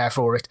over there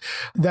for it.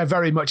 They're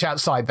very much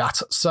outside that.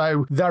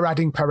 So they're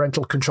adding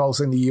parental controls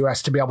in the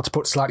US to be able to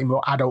put slightly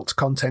more adult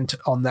content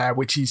on there,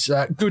 which is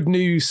good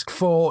news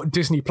for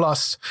Disney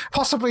Plus.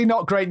 Possibly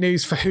not great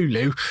news for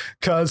Hulu,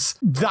 because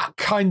that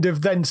kind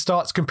of then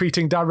starts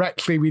competing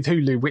directly with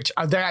Hulu, which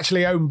they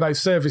actually own both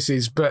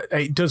services, but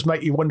it does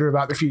make you wonder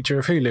about the future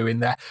of Hulu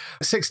in there.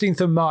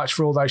 16th of March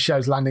for all those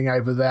shows landing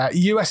over there.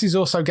 US is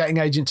also also getting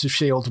Agents of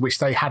S.H.I.E.L.D., which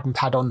they hadn't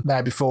had on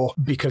there before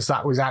because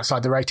that was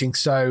outside the rating.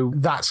 So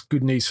that's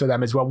good news for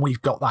them as well.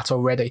 We've got that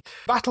already.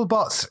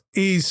 BattleBots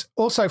is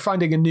also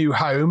finding a new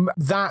home.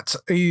 That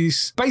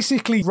is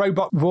basically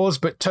Robot Wars,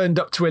 but turned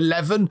up to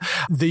 11.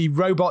 The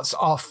robots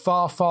are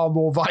far, far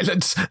more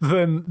violent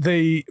than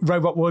the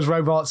Robot Wars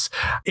robots.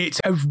 It's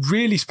a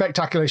really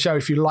spectacular show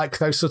if you like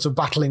those sort of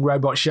battling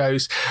robot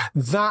shows.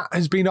 That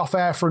has been off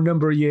air for a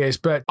number of years,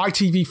 but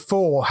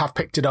ITV4 have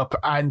picked it up,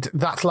 and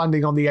that's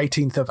landing on the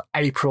 18th of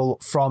April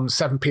from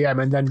 7 p.m.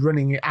 and then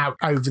running it out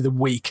over the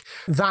week.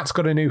 That's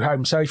got a new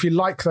home. So if you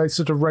like those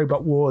sort of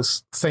Robot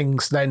Wars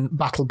things, then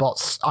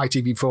BattleBots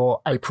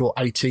ITV4 April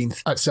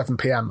 18th at 7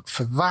 p.m.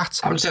 for that.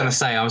 I'm just going to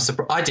say, I was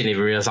surprised. I didn't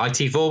even realise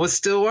ITV4 was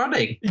still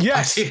running.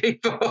 Yes.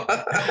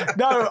 ITV4.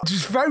 No,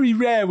 it's very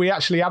rare we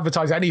actually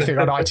advertise anything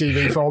on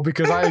ITV4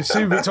 because I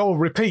assume it's all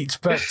repeat,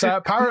 but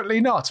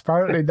apparently not.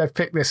 Apparently they've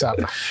picked this up.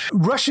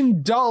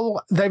 Russian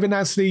Doll, they've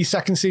announced the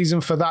second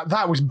season for that.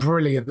 That was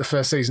brilliant, the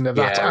first season of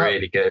that. Yeah,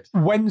 really good.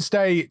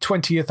 Wednesday,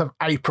 20th of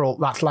April,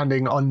 that's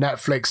landing on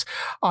Netflix.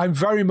 I'm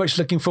very much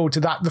looking forward to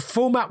that. The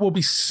format will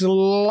be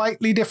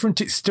slightly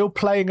different. It's still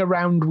playing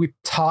around with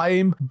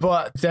time,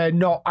 but they're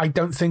not, I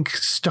don't think,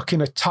 stuck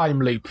in a time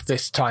loop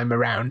this time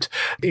around.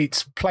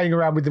 It's playing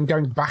around with them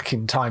going back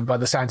in time by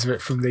the sounds of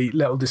it from the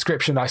little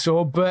description I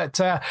saw, but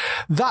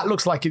that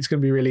looks like it's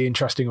going to be really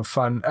interesting and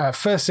fun.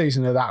 First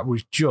season of that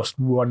was just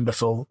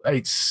wonderful.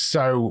 It's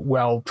so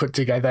well put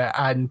together,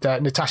 and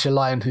Natasha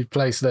Lyonne, who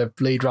plays the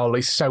lead role,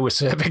 is so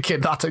acerbic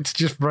in that. It's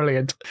just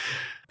brilliant.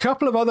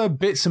 Couple of other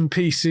bits and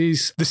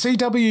pieces. The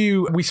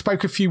CW, we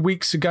spoke a few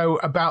weeks ago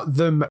about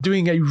them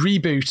doing a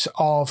reboot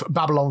of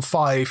Babylon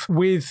 5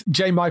 with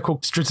J. Michael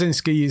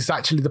Straczynski is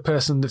actually the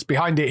person that's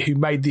behind it who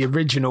made the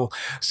original.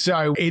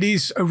 So it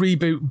is a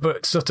reboot,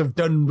 but sort of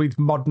done with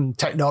modern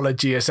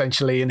technology,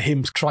 essentially, and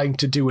him trying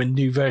to do a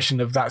new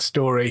version of that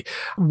story,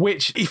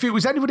 which if it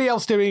was anybody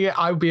else doing it,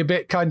 I would be a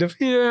bit kind of,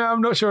 yeah,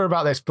 I'm not sure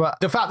about this. But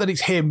the fact that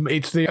it's him,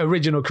 it's the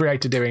original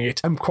creator doing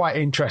it, I'm quite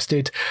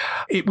interested.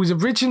 It was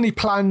originally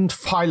planned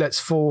pilots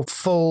for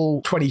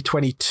fall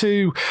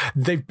 2022.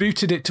 They've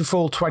booted it to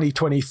fall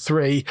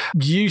 2023.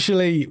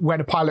 Usually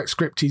when a pilot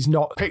script is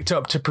not picked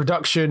up to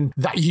production,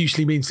 that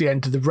usually means the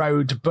end of the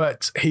road.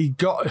 But he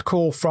got a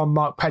call from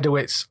Mark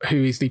Pedowitz, who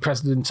is the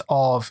president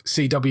of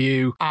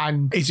CW,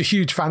 and he's a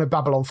huge fan of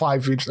Babylon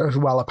 5 as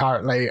well,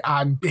 apparently.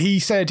 And he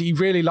said he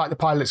really liked the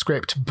pilot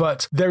script,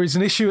 but there is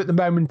an issue at the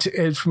moment,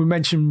 as we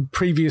mentioned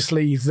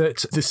previously,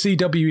 that the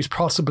CW is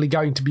possibly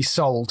going to be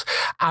sold.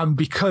 And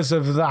because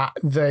of that,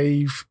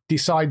 they've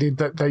decided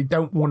that they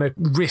don't want to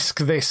risk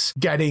this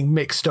getting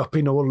mixed up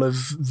in all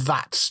of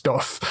that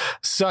stuff.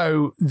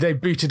 So they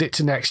booted it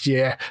to next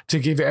year to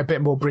give it a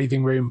bit more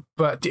breathing room.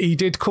 But he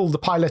did call the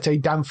pilot a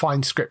damn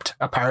fine script,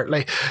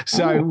 apparently.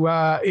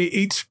 So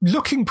it's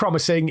looking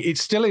promising.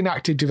 It's still in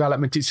active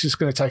development. It's just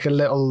going to take a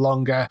little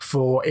longer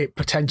for it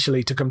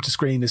potentially to come to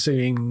screen,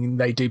 assuming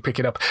they do pick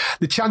it up.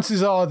 The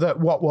chances are that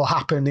what will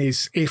happen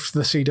is if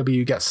the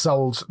CW gets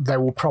sold, they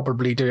will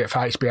probably do it for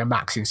HBO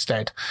Max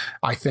instead.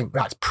 I think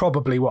that's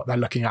probably what they're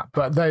looking at.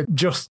 But they're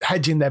just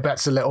hedging their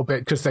bets a little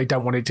bit because they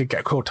don't want it to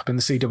get caught up in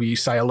the CW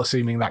sale,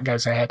 assuming that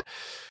goes ahead.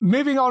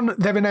 Moving on,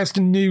 they've announced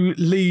a new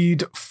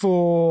lead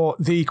for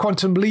the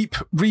Quantum Leap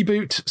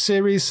reboot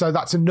series. So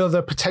that's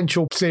another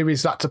potential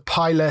series that's a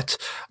pilot.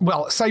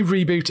 Well, say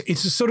reboot.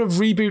 It's a sort of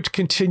reboot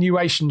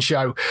continuation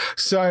show.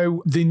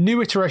 So the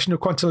new iteration of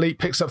Quantum Leap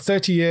picks up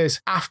 30 years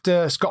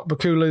after Scott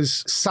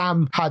Bakula's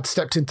Sam had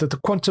stepped into the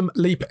Quantum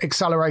Leap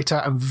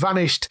accelerator and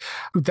vanished.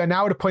 They're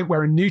now at a point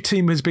where a new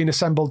team has been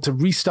assembled to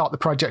restart the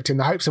project in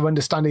the hopes of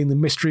understanding the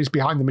mysteries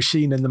behind the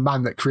machine and the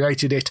man that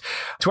created it.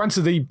 To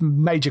answer the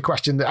major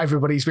question that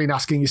everybody's been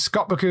asking, is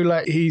Scott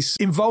Bakula, his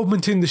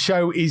involvement in the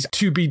show is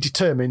to be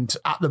determined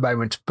at the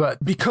moment,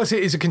 but because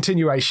it is a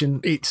continuation,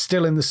 it's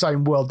still in the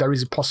same world, there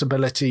is a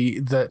possibility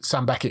that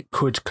Sam Beckett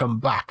could come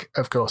back,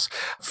 of course.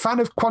 Fan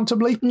of Quantum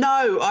Leap?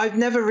 No, I've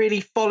never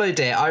really followed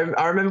it. I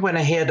remember when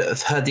I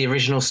heard the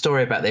original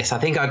story about this, I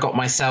think I got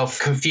myself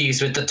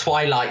confused with the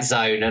Twilight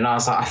Zone, and I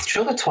was like, I'm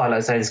sure the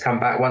Twilight Zone's come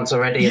back once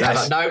already. Yes. And I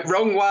was like, no,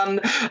 wrong one.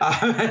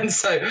 And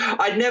so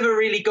I never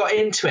really got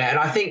into it. And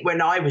I think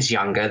when I was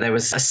younger, there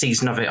was a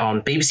season of it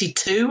on BBC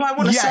Two, I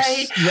want to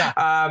say. Yeah.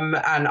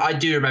 And I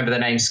do remember the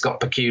name Scott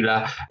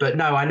Bakula, but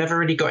no, I never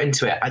really got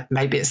into it.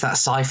 Maybe it's that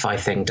sci-fi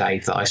thing,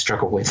 Dave, that I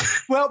struggle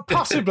with. Well,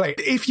 possibly.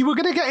 If you were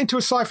going to get into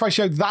a sci-fi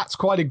show, that's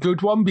quite a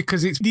good one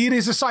because it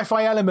is a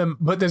sci-fi element,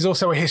 but there's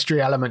also a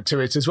history element to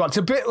it as well. It's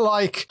a bit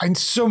like, in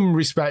some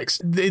respects,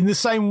 in the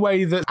same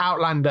way that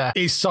Outlander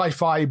is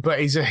sci-fi, but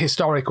is a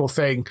historical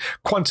thing,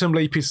 Quantum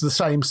Leap is the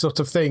same sort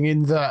of thing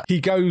in that he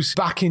goes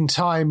back in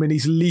time and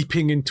he's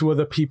leaping into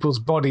other people's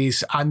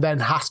bodies and then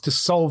has to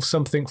solve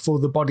something for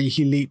the body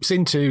he leaps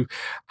into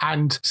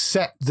and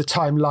set the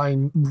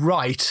timeline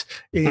right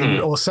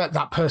or set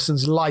that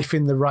person's life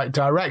in the right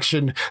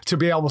direction to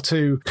be able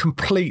to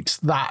complete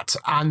that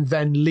and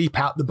then leap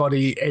out the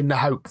body in the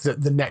hope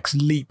that the next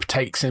leap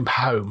takes him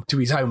home to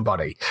his own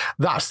body.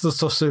 That's the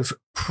sort of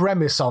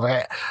premise of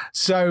it.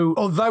 So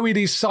although it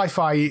is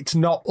sci-fi, it's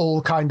not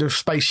all kind of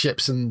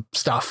spaceships and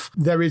stuff.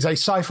 There is a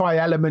sci-fi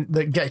element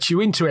that gets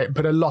you into it,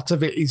 but a lot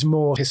of it is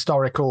more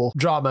historical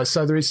drama.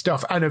 So there is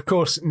stuff, and of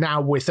course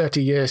now we're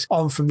 30 years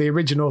on from the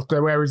original,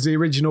 whereas the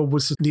original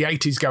was the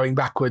 80s going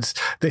backwards,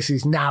 this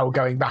is now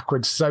going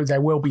backwards. So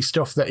there will be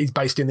stuff that is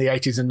based in the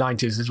 80s and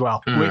 90s as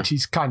well, which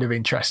is kind of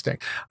interesting.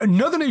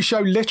 Another new show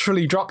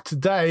literally dropped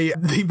today.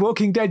 The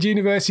Walking Dead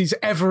universe is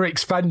ever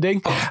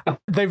expanding.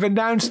 They've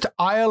announced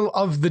Isle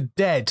of the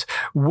Dead,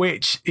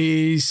 which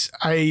is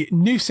a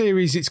new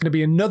series. It's going to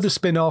be another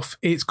spin-off.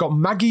 It's got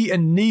Maggie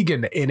and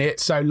Negan in it,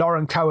 so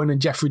Lauren Cohen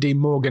and Jeffrey Dean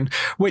Morgan,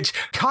 which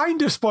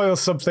kind of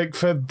spoils something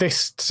for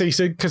this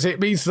season because it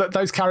means that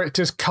those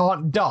characters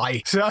can't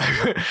die. So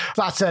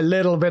that's a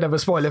little bit of a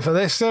spoiler for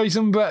this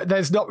season, but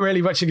there's not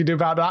really much you can do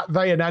about that.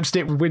 They announced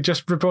it. We're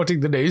just reporting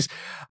the news.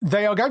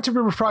 They are going to be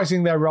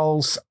reprising their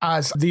roles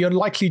as the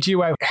unlikely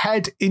duo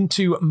head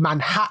into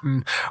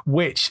Manhattan,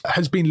 which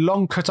has been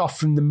long cut off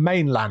from the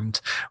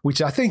mainland,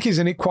 which I think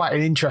is quite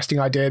an interesting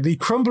idea. The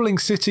crumbling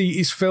city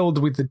is filled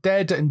with the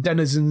dead and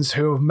denizens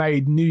who have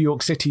made New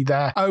York City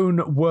their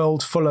own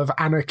world full of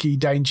anarchy,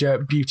 danger,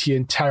 beauty,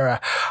 and terror,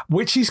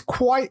 which is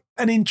quite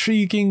an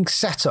intriguing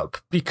setup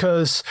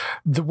because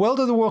the world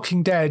of The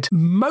Walking Dead,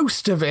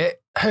 most of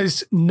it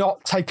has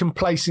not taken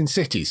place in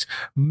cities.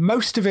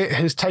 Most of it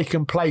has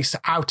taken place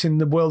out in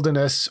the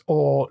wilderness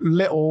or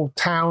little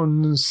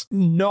towns,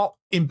 not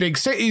in big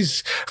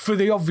cities, for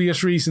the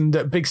obvious reason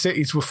that big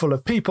cities were full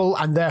of people,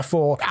 and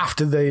therefore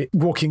after the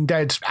Walking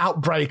Dead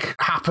outbreak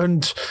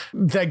happened,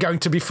 they're going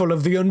to be full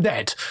of the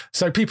undead.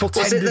 So people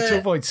tended to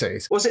avoid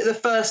cities. Was it the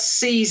first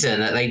season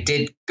that they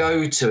did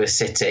go to a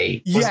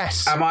city?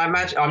 Yes. I'm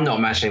not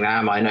imagining that,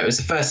 am I? No, it was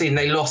the first season.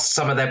 They lost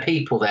some of their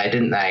people there,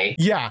 didn't they?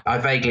 Yeah. I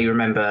vaguely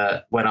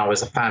remember when I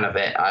was a fan of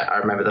it, I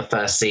remember the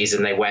first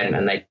season they went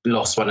and they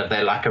lost one of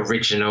their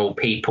original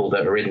people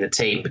that were in the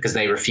team because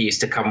they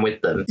refused to come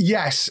with them.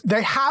 Yes,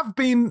 they have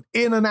been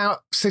in and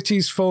out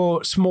cities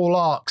for small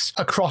arcs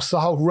across the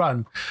whole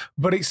run,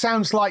 but it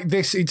sounds like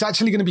it's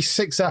actually going to be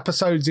 6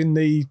 episodes in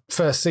the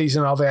first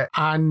season of it,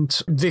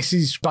 and this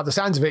is, by the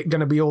sounds of it,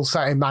 going to be all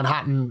set in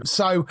Manhattan.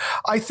 So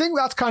I think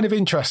that's kind of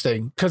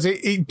interesting because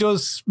it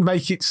does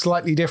make it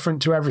slightly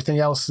different to everything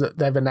else that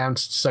they've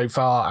announced so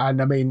far.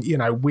 And I mean,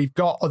 we've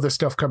got other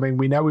stuff coming.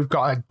 We know we've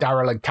got a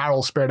Daryl and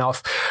Carol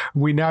spin-off.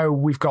 We know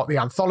we've got the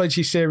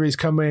anthology series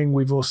coming.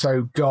 We've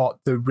also got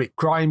the Rick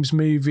Grimes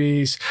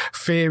movies.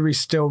 Fear is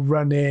still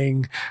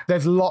running.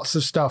 There's lots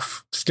of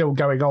stuff still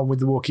going on with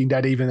The Walking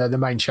Dead, even though the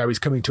main show is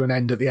coming to an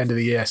end at the end of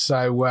the year.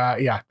 So,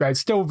 it's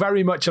still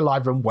very much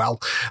alive and well,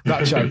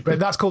 that show. But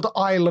that's called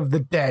Isle of the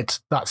Dead,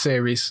 that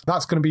series.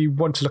 That's going to be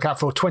one to look out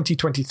for.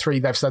 2023,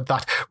 they've said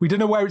that. We don't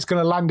know where it's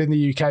going to land in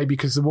the UK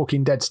because The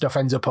Walking Dead stuff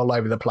ends up all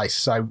over the place.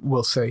 So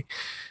we'll see.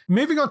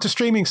 Moving on to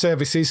streaming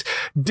services,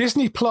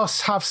 Disney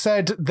Plus have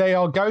said they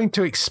are going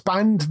to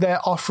expand their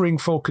offering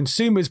for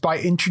consumers by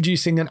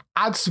introducing an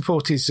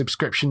ad-supported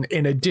subscription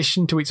in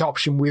addition to its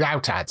option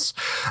without ads.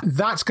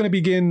 That's going to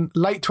begin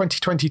late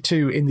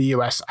 2022 in the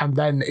US and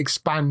then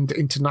expand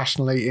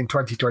internationally in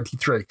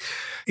 2023.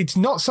 It's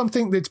not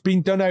something that's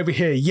been done over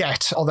here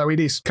yet, although it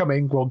is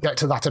coming. We'll get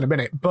to that in a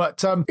minute.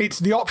 But it's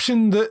the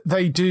option that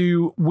they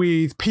do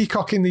with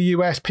Peacock in the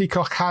US.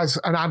 Peacock has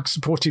an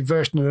ad-supported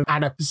version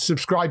and a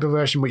subscriber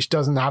version which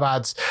doesn't have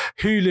ads.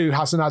 Hulu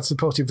has an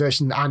ad-supported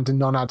version and a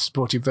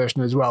non-ad-supported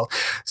version as well.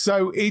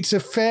 So it's a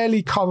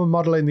fairly common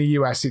model in the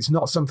US. It's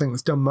not something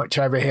that's done much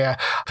over here.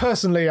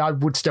 Personally, I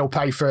would still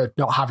pay for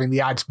not having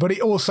the ads, but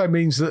it also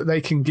means that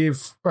they can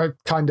give a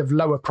kind of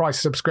lower price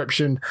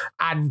subscription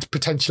and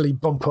potentially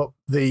bump up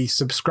the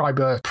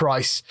subscriber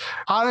price.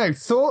 I don't know,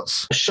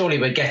 thoughts? Surely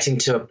we're getting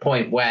to a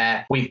point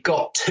where we've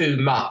got too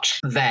much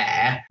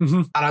there,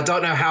 and I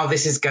don't know how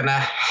this is going to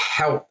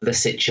help the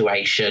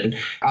situation.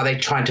 Are they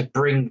trying to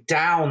bring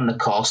down the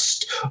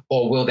cost,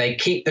 or will they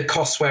keep the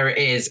cost where it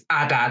is,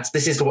 add ads?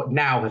 This is what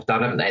Now have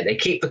done, haven't they? They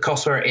keep the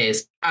cost where it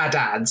is, add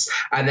ads,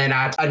 and then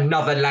add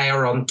another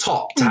layer on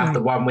top to have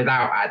the one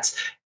without ads.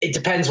 It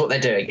depends what they're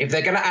doing. If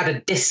they're going to add a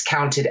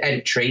discounted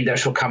entry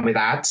that will come with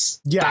ads,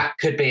 that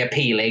could be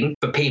appealing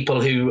for people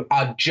who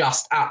are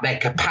just at their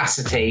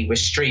capacity with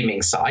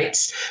streaming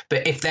sites.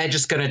 But if they're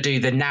just going to do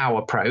the Now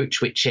approach,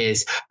 which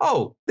is,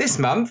 this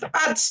month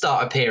ads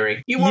start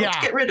appearing. You want to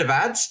get rid of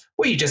ads?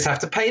 Well, you just have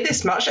to pay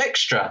this much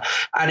extra.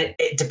 And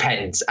it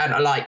depends.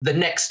 And like the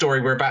next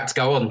story we're about to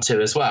go on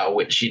to as well,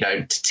 which,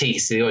 to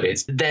tease the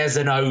audience, there's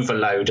an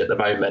overload at the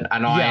moment.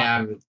 And I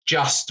am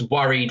just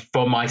worried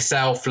for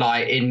myself,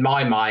 in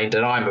my mind,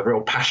 and I'm a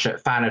real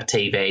passionate fan of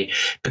TV,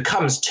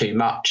 becomes too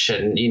much.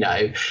 And,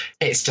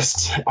 it's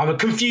just, I'm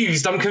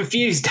confused.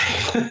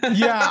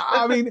 Yeah,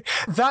 I mean,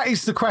 that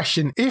is the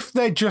question. If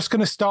they're just going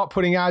to start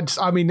putting ads,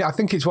 I mean, I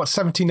think it's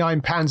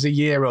 £79 a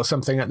year or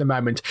something at the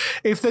moment.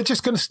 If they're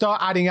just going to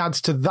start adding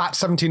ads to that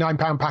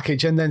 £79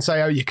 package and then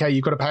say, you've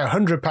got to pay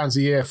 £100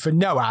 a year for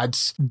no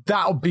ads,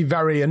 that'll be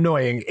very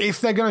annoying. If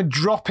they're going to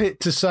drop it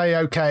to say,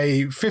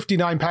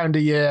 £59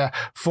 a year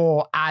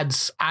for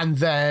ads and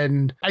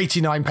then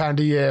 £89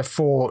 a year year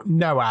for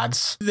no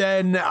ads,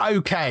 then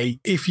okay,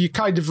 if you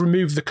kind of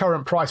remove the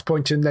current price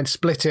point and then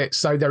split it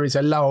so there is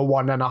a lower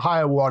one and a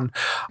higher one,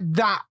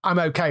 that I'm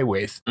okay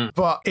with.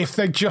 But if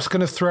they're just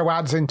going to throw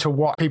ads into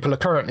what people are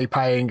currently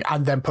paying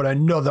and then put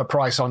another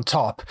price on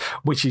top,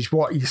 which is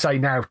what you say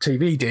Now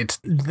TV did,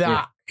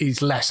 that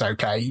is less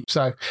okay.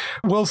 So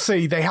we'll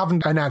see. They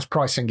haven't announced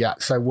pricing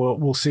yet, so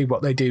we'll see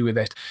what they do with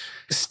it.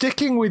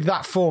 Sticking with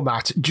that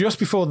format, just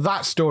before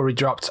that story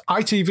dropped,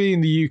 ITV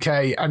in the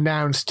UK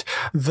announced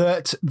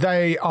that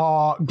they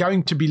are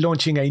going to be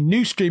launching a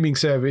new streaming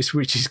service,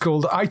 which is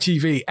called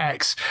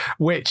ITVX,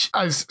 which,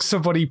 as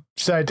somebody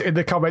said in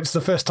the comments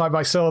the first time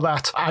I saw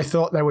that, I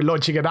thought they were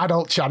launching an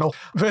adult channel.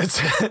 But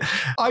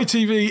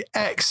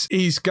ITVX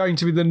is going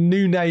to be the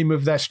new name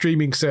of their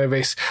streaming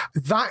service.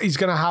 That is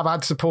going to have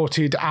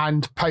ad-supported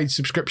and paid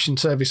subscription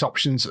service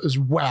options as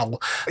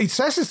well. It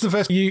says it's the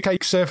first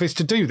UK service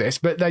to do this,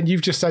 but then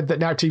you've just said that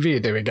Now TV are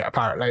doing it,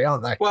 apparently,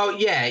 aren't they? Well,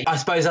 yeah, I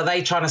suppose, are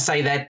they trying to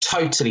say they're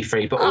totally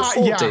free, but all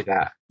four do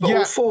that? But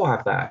all four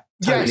have that.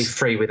 Totally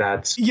free with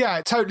ads.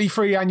 Yeah, totally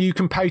free, and you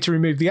can pay to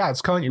remove the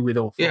ads, can't you, with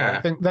all four? Yeah.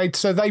 I think they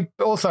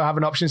also have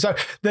an option. So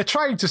they're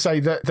trying to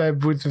say that they're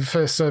with the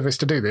first service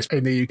to do this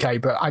in the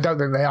UK, but I don't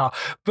think they are.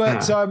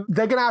 But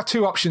they're going to have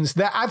two options.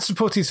 Their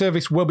ad-supported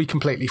service will be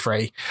completely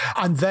free,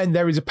 and then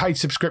there is a paid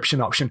subscription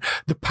option.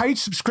 The paid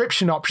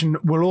subscription option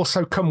will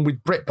also come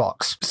with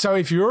BritBox. So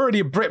if you're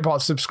already a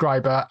BritBox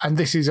subscriber, and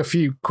this is a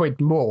few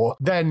quid more,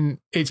 then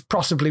it's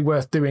possibly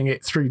worth doing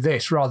it through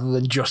this rather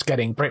than just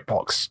getting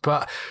BritBox.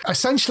 But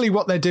essentially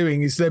what they're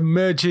doing is they're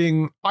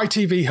merging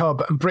ITV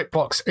Hub and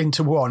BritBox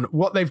into one.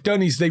 What they've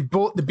done is they've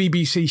bought the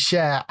BBC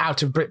share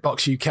out of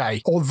BritBox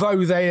UK,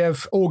 although they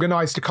have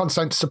organised a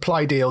content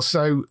supply deal.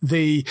 So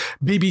the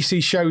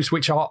BBC shows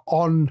which are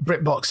on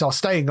BritBox are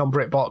staying on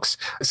BritBox.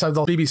 So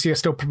the BBC are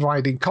still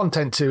providing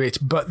content to it,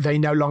 but they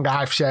no longer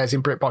have shares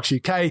in BritBox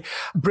UK.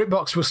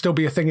 BritBox will still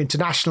be a thing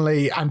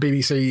internationally, and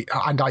BBC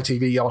and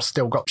ITV are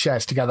still got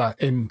shares together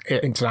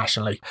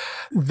internationally.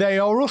 They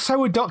are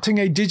also adopting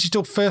a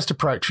digital first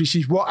approach, which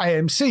is what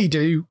AMC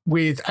do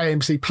with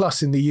AMC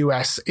Plus in the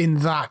US, in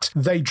that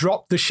they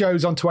drop the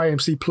shows onto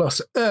AMC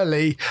Plus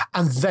early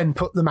and then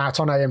put them out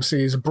on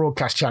AMC as a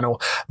broadcast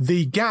channel.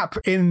 The gap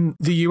in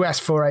the US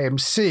for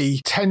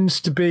AMC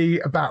tends to be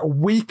about a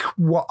week.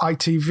 What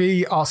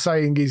ITV are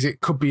saying is it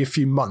could be a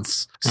few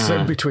months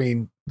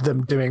between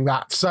them doing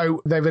that.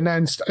 So they've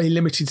announced a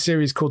limited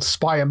series called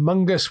Spy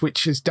Among Us,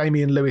 which has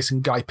Damian Lewis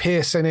and Guy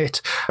Pearce in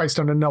it, based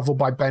on a novel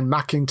by Ben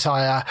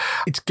McIntyre.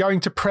 It's going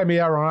to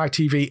premiere on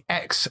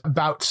ITVX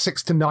about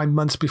 6 to 9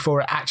 months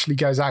before it actually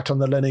goes out on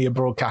the linear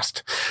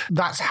broadcast.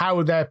 That's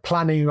how they're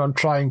planning on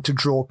trying to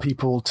draw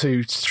people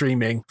to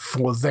streaming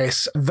for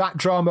this. That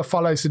drama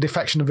follows the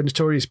defection of a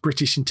notorious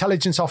British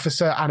intelligence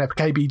officer and a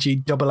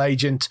KBG double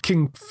agent,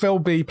 King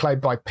Philby,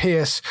 played by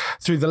Pearce,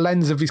 through the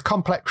lens of his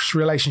complex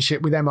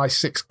relationship with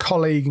MI6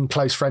 colleague and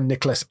close friend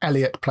Nicholas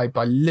Elliott, played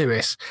by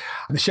Lewis.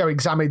 The show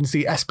examines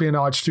the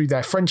espionage through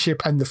their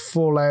friendship and the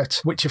fallout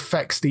which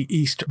affects the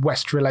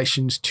East-West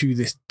relations to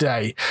this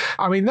day.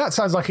 I mean, that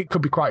sounds like it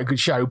could be quite a good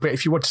show, but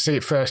if you want to see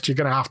it first, you're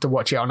going to have to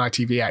watch it on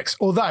ITVX.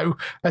 Although,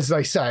 as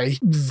they say,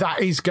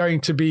 that is going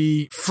to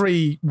be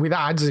free with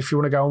ads if you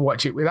want to go and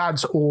watch it with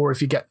ads, or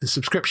if you get the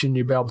subscription,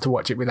 you'll be able to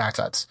watch it without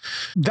ads.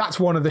 That's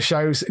one of the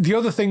shows. The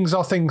other things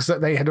are things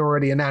that they had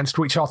already announced,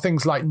 which are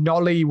things like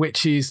Nolly,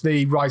 which is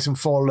the rise and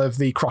fall of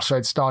the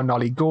Crossroads star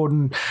Nolly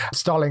Gordon,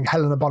 starring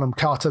Helena Bonham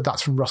Carter.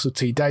 That's from Russell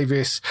T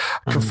Davies.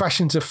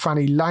 Confessions of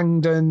Fanny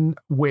Langdon,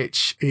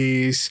 which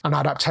is an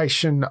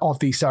adaptation of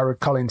the Sarah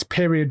Collins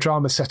period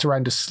drama set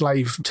around a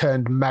slave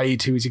turned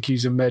maid who is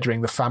accused of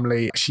murdering the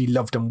family she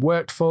loved and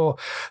worked for.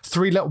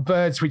 Three Little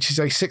Birds, which is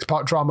a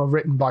 6-part drama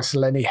written by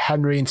Selene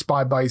Henry,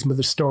 inspired by his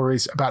mother's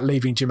stories about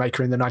leaving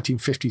Jamaica in the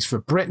 1950s for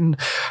Britain.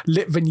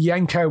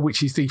 Litvinenko,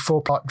 which is the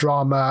 4-part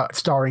drama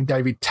starring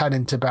David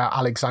Tennant about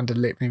Alexander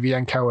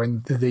Litvinenko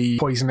and the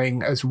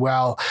poisoning as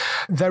well.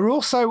 They're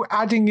also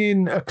adding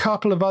in a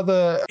couple of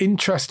other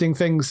interesting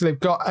things. They've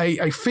got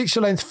a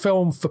feature-length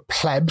film for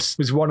Plebs,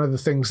 was one of the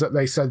things that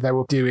they said they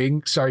were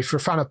doing. So if you're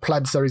a fan of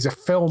Plebs, there is a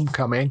film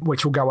coming,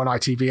 which will go on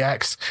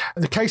ITVX.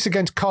 The Case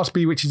Against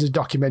Cosby, which is a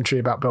documentary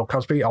about Bill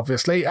Cosby,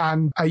 obviously,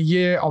 and A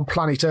Year on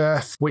Planet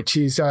Earth, which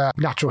is a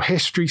natural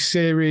history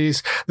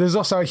series. There's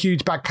also a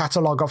huge back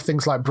catalogue of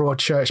things like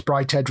Broadchurch,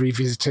 Brighthead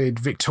Revisited,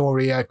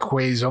 Victoria,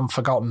 Quiz,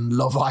 Unforgotten,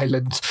 Love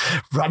Island,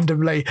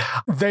 randomly.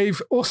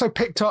 They've also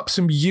picked up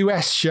some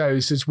US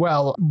shows as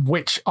well,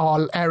 which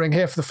are airing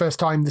here for the first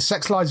time. The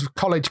Sex Lives of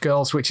College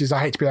Girls, which is a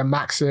HBO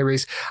Max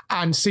series,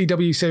 and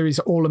CW series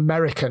All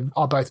American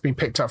are both being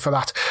picked up for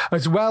that.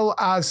 as well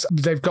as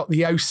they've got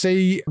the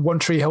OC, One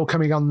Tree Hill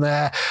coming on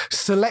there,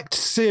 select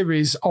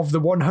series of the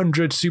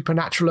 100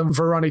 Supernatural and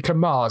Veronica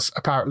Mars,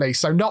 apparently.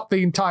 So not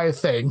the entire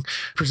thing.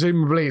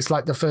 Presumably it's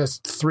like the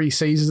first 3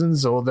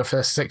 seasons or the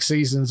first 6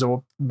 seasons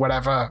or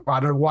whatever. I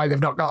don't know why they've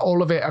not got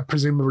all of it.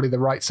 Presumably the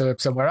rights are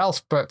somewhere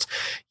else. But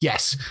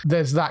yes,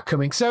 there's that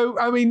coming. So,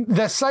 I mean,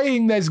 they're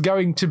saying there's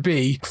going to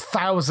be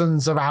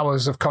thousands of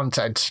hours of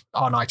content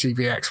on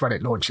ITVX when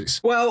it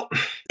launches. Well,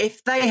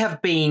 if they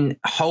have been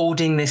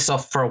holding this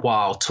off for a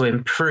while to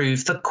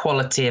improve the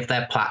quality of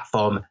their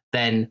platform,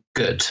 then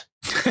good.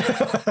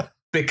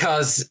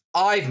 Because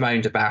I've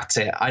moaned about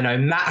it. I know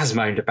Matt has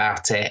moaned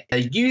about it.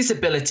 The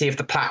usability of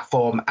the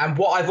platform, and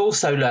what I've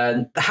also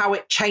learned, how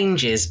it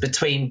changes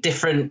between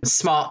different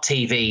smart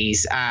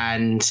TVs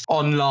and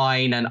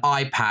online and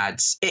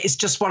iPads. It's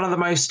just one of the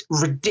most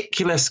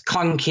ridiculous,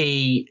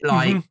 clunky,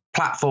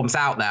 platforms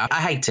out there.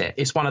 I hate it.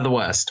 It's one of the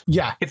worst.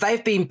 Yeah. If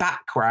they've been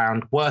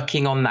background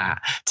working on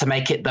that to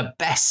make it the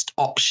best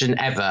option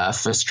ever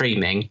for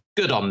streaming,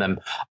 good on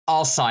them.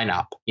 I'll sign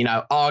up.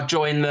 I'll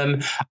join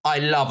them. I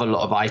love a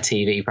lot of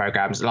ITV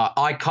programs. Like,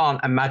 I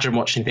can't imagine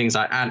watching things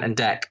like Ant and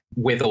Dec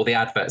with all the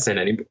adverts in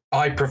it.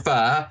 I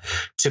prefer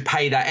to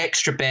pay that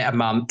extra bit a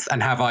month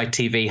and have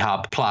ITV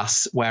Hub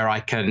Plus, where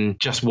I can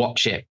just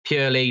watch it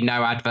purely,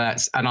 no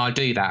adverts, and I'll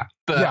do that.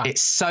 But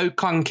it's so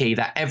clunky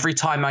that every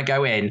time I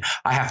go in,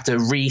 I have to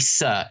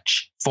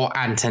research for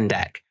Ant and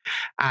Dec.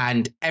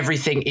 And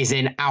everything is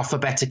in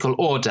alphabetical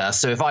order.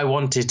 So if I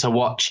wanted to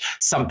watch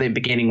something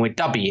beginning with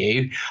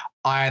W,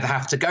 I either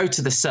have to go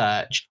to the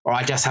search or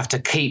I just have to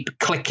keep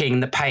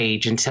clicking the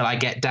page until I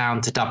get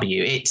down to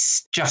W.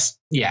 It's just,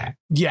 yeah.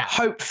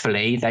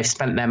 Hopefully they've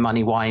spent their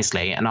money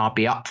wisely and I'll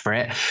be up for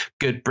it.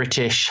 Good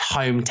British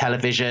home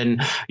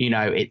television.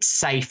 It's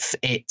safe.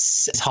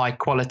 It's high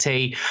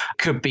quality.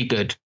 Could be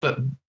good. But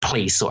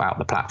please sort out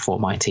the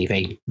platform,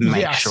 ITV.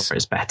 Make sure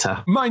it's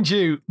better. Mind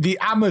you, the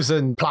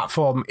Amazon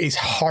platform is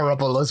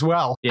horrible as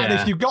well. Yeah. And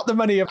if you've got the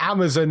money of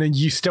Amazon and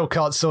you still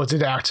can't sort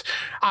it out,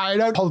 I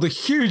don't hold a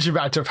huge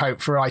amount of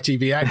hope for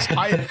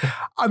ITVX.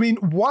 I mean,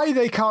 why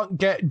they can't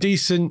get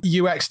decent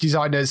UX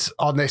designers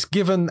on this,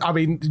 given,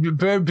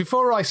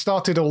 before I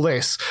started all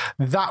this,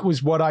 that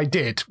was what I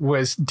did,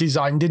 was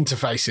designed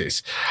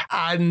interfaces.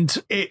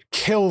 And it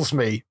kills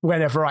me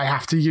whenever I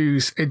have to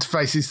use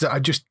interfaces that are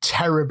just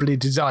terribly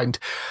designed.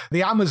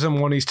 The Amazon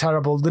one is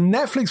terrible. The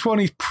Netflix one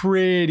is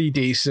pretty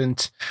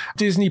decent.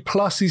 Disney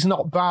Plus is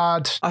not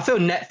bad. I feel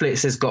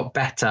Netflix has got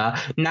better.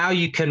 Now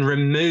you can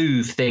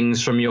remove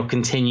things from your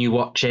continue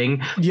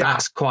watching. Yeah.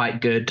 That's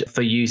quite good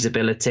for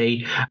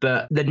usability.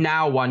 But the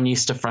Now one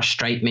used to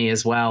frustrate me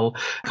as well.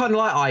 Kind of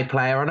like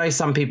iPlayer. I know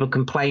some people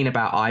complain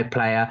about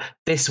iPlayer.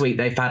 This week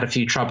they've had a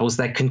few troubles.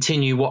 Their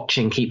continue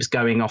watching keeps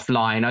going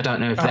offline. I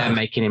don't know if they're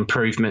making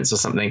improvements or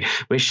something,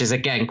 which is,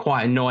 again,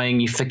 quite annoying.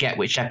 You forget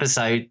which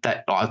episode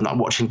that I'm not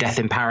watching Death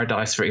in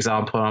Paradise, for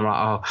example. And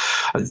I'm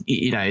like,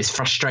 it's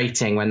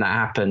frustrating when that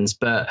happens.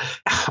 But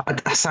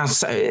that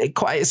sounds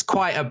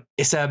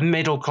it's a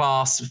middle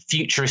class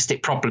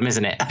futuristic problem,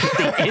 isn't it?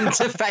 The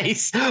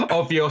interface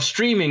of your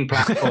streaming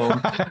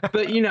platform.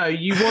 But you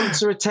want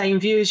to retain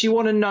viewers. You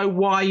want to know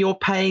why you're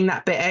paying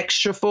that bit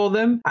extra for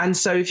them. And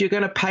so if you're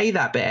going to pay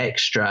that bit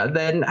extra,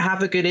 then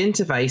have a good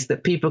interface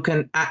that people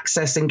can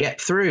access and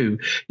get through.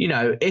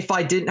 If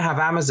I didn't have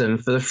Amazon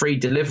for the free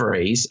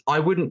deliveries, I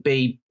wouldn't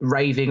be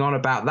raving on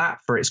about that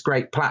for its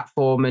great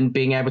platform and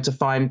being able to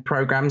find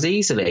programs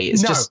easily.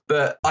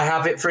 But I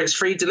have it for its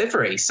free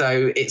delivery.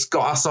 So it's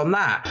got us on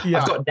that.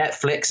 Yeah. I've got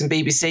Netflix and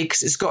BBC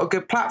because it's got a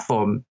good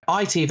platform.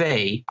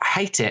 ITV, I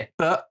hate it,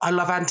 but I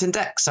love Ant and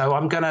Dec. So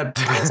I'm going to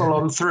battle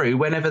on through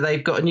whenever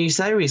they've got a new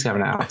series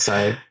coming out.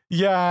 So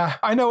yeah,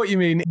 I know what you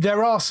mean.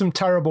 There are some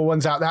terrible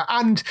ones out there.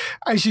 And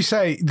as you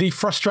say, the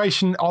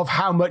frustration of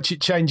how much it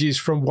changes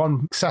from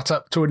one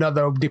setup to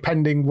another,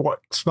 depending what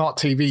smart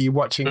TV you're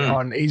watching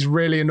on, is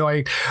really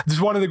annoying. There's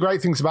one of the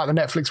great things about the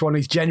Netflix one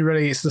is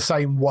generally it's the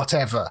same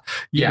whatever.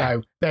 You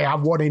know, they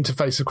have one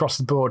interface across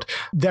the board.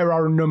 There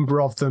are a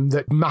number of them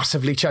that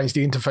massively change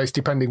the interface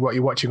depending what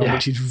you're watching on,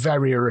 which is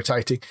very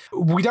irritating.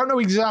 We don't know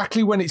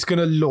exactly when it's going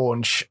to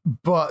launch,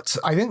 but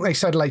I think they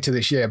said later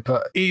this year,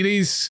 but it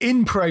is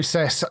in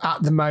process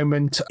at the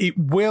moment. It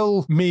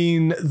will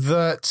mean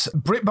that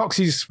BritBox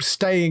is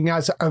staying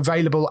as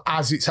available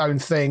as its own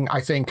thing,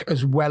 I think,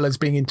 as well as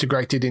being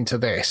integrated into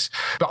this.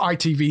 But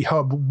ITV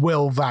Hub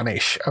will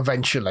vanish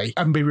eventually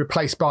and be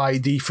replaced by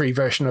the free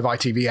version of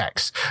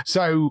ITVX.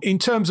 So in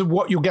terms of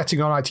what you're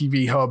getting on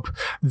ITV Hub,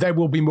 there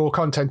will be more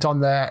content on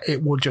there.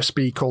 It will just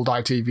be called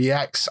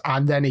ITVX.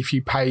 And then if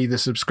you pay the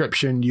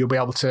subscription, you'll be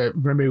able to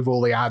remove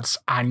all the ads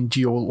and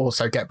you'll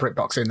also get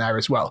BritBox in there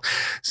as well.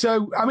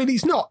 So, I mean,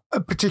 it's not a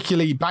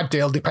particularly bad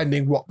deal,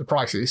 depending what the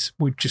price is.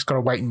 We've just got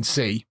to wait and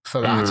see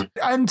for that.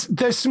 And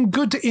there's some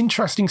good,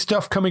 interesting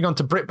stuff coming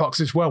onto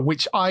BritBox as well,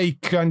 which I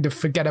kind of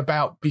forget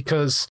about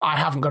because I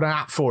haven't got an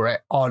app for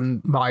it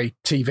on my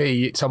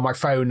TV. It's on my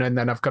phone, and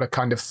then I've got to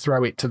kind of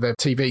throw it to the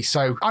TV.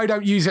 So I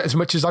don't use it as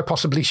much as I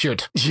possibly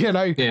should.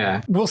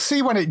 Yeah. We'll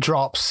see when it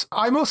drops.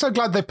 I'm also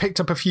glad they picked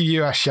up a few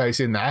US shows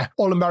in there.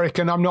 All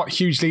American. I'm not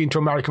hugely into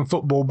American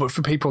football, but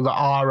for people that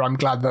are, I'm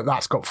glad that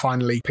that's got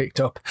finally picked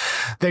up.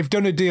 They've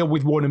done a deal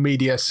with Warner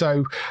Media,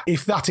 so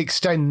if that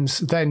extends,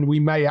 then we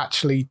may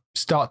actually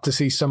start to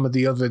see some of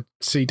the other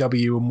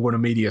CW and Warner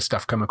Media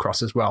stuff come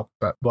across as well,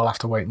 but we'll have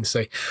to wait and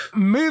see.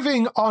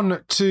 Moving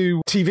on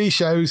to TV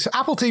shows,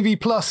 Apple TV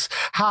Plus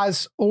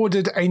has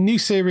ordered a new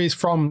series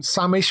from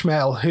Sam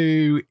Ishmael,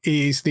 who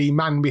is the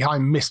man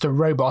behind Mr.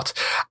 Robot,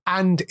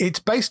 and it's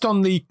based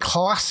on the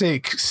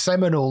classic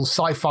seminal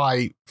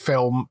sci-fi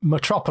film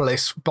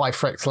Metropolis by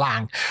Fritz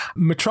Lang.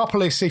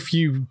 Metropolis, if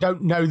you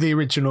don't know the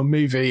original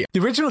movie,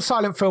 the original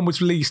silent film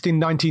was released in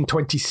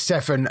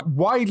 1927,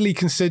 widely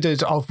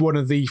considered of one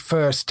of the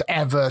first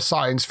ever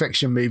science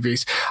fiction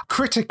movies,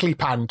 critically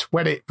panned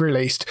when it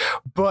released,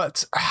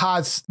 but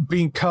has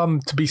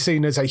become to be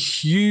seen as a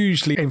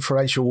hugely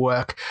influential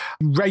work,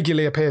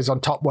 regularly appears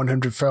on top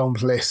 100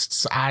 films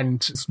lists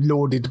and is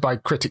lauded by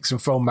critics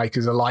and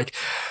filmmakers alike.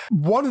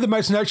 One of the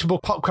most notable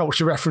pop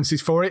culture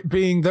references for it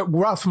being that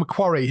Ralph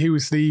McQuarrie, who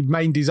was the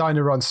main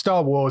designer on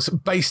Star Wars,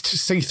 based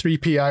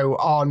C-3PO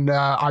on,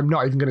 I'm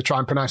not even going to try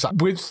and pronounce that,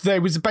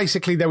 there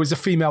was a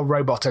female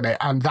robot in it,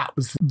 and that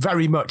was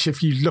very much,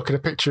 if you look at a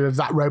picture of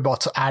that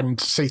robot and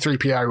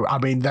C-3PO, I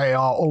mean, they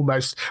are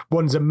almost,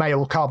 one's a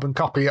male carbon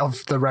copy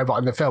of the robot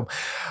in the film.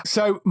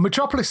 So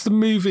Metropolis, the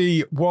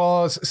movie,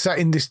 was set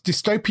in this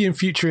dystopian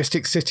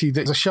futuristic city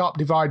that's a sharp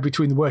divide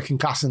between the working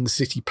class and the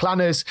city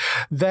planners.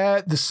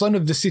 There, the son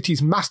of the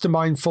city's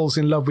mastermind falls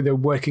in love with a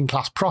working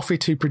class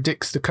prophet who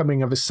predicts the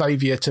coming of a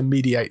savior to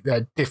mediate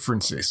their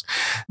differences.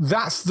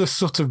 That's the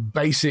sort of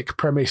basic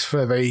premise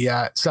for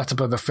the setup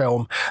of the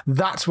film.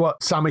 That's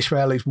what Sam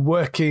Ishmael is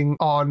working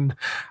on.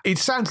 It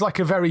sounds like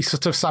a very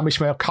sort of Sam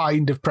Ishmael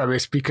kind of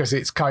premise because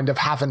it's kind of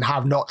have and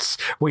have nots,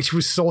 which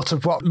was sort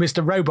of what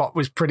Mr. Robot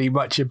was pretty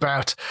much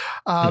about.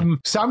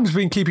 Sam's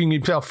been keeping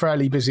himself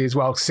fairly busy as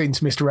well since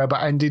Mr.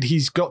 Robot ended.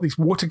 He's got this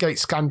Watergate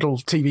scandal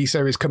TV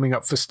series coming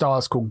up for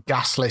Starz called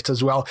Gaslit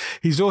as well.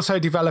 He's also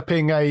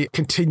developing a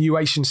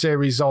continuation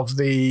series of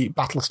the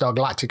Battlestar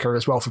Galactica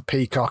as well for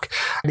Peacock.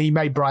 And he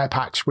made Briar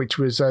Patch, which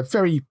was a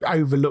very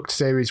overlooked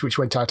series which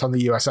went out on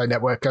the USA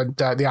Network, and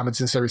the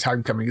Amazon series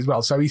Homecoming as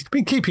well. So he's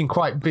been keeping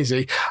quite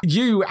busy.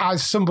 You,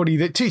 as somebody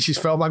that teaches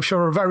film, I'm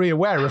sure are very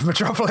aware of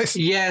Metropolis.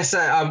 Yes,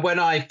 when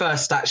I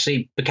first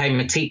actually became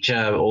a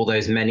teacher all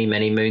those many,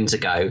 many moons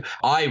ago,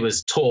 I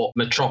was taught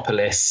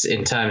Metropolis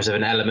in terms of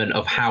an element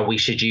of how we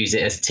should use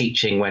it as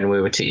teaching when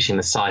we were teaching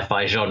the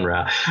sci-fi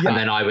genre. Yeah. And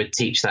then I would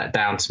teach that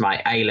down to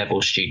my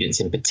A-level students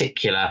in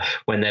particular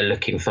when they're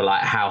looking for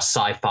like how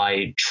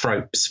sci-fi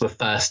tropes were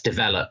first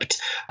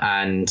developed.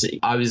 And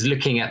I was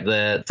looking at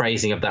the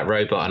phrasing of that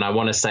robot, and I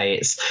want to say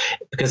it's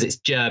because it's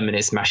German,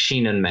 it's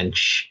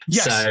Maschinenmensch.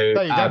 Yes, so,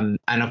 there you go.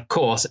 And of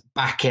course,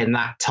 back in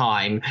that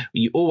time,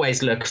 you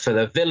always look for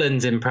the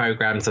villains in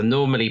programs are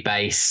normally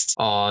based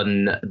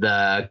on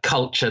the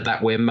culture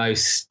that we're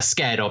most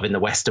scared of in the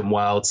Western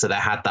world. So they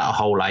had that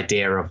whole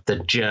idea of the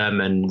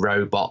German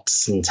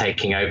robots and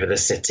taking over the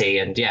city.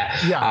 And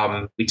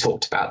we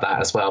talked about that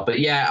as well. But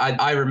yeah,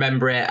 I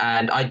remember it,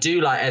 and I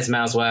do like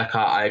Ishmael's work.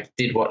 I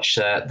did watch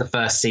the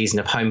first season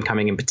of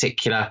Homecoming in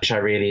particular, which I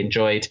really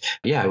enjoyed.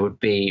 Yeah, I would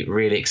be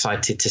really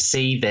excited to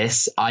see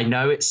this. I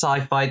know it's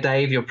sci-fi,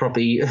 Dave. You'll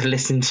probably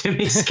listen to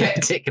me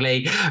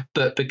skeptically,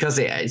 but because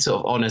it sort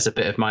of honours a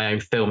bit of my own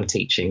film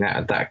teaching,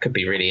 that could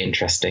be really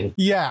interesting.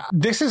 Yeah,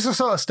 this is the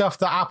sort of stuff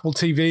that Apple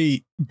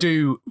TV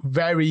do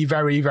very,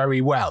 very, very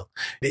well.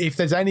 If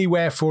there's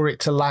anywhere for it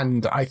to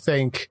land, I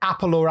think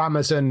Apple or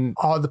Amazon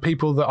are the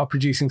people that are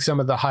producing some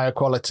of the higher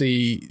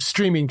quality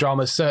streaming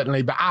dramas,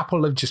 certainly, but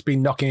Apple have just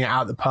been knocking it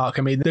out of the park.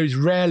 I mean, there's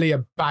rarely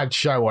a bad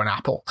show on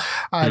Apple.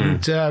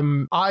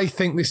 And I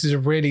think this is a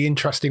really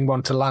interesting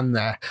one to land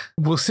there.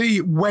 We'll see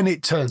when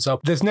it turns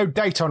up. There's no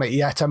date on it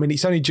yet. I mean,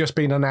 it's only just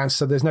been announced,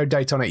 so there's no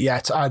date on it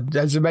yet.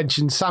 As I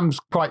mentioned, Sam's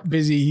quite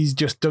busy. He's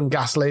just done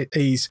Gaslit.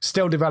 He's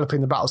still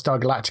developing the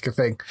Battlestar Galactica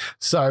thing.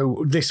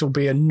 So this will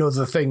be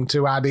another thing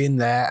to add in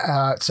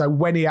there. So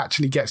when he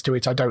actually gets to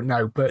it, I don't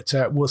know, but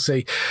we'll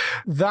see.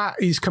 That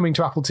is coming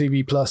to Apple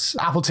TV Plus.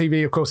 Apple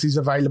TV, of course, is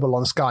available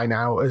on Sky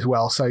now as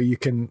well. So you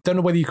can, don't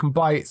know whether you can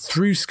buy it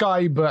through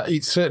Sky, but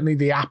it's certainly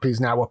the app is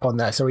now up on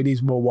there. So it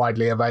is more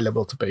widely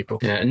available to people.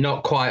 Yeah,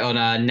 not quite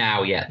on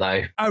Now yet,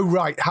 though. Oh,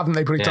 right. Haven't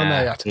they put it on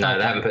there yet? No,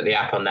 they haven't put the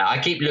app on there. I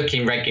keep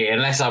looking regularly,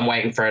 unless I'm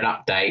waiting for an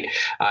update.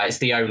 It's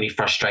the only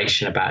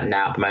frustration about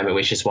Now at the moment,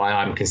 which is why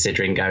I'm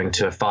considering going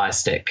to a Fire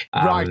Stick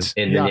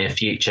in the near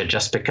future,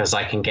 just because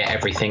I can get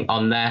everything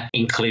on there,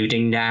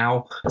 including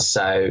Now.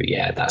 So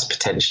yeah, that's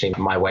potentially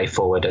my way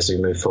forward as we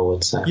move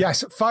forward. So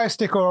yes, Fire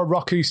Stick or a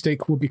Roku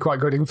Stick would be quite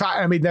good. In fact,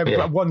 I mean,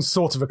 they're one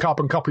sort of a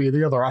carbon copy of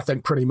the other, I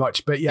think, pretty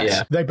much. But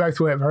yes, they both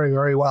work very,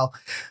 very well.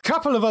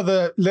 Couple of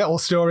other little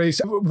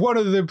stories. One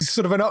of the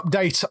sort of an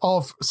update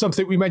of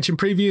something we mentioned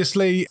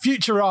previously,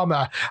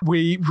 Futurama.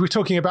 We were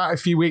talking about a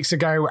few weeks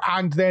ago,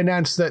 and they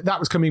announced that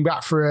was coming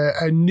back for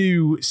a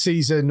new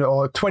season,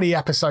 or 20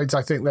 episodes,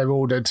 I think they've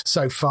ordered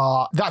so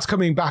far. That's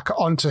coming back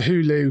onto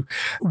Hulu.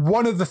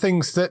 One of the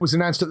things that was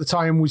announced at the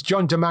time was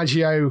John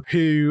DiMaggio,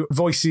 who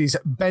voices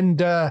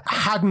Bender,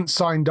 hadn't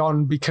signed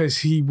on because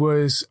he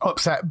was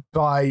upset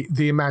by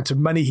the amount of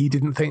money. He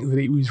didn't think that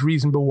it was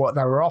reasonable what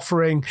they were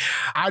offering.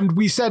 And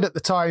we said at the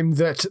time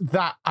that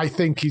I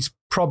think is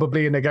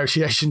probably a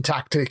negotiation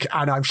tactic,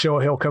 and I'm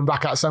sure he'll come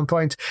back at some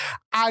point.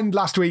 And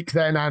last week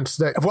they announced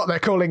that what they're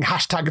calling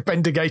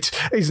 #Bendergate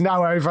is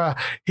now over.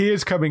 He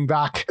is coming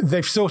back.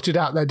 They've sorted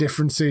out their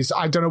differences.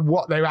 I don't know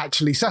what they've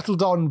actually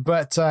settled on,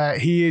 but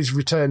he is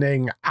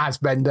returning as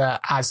Bender,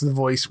 as the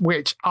voice,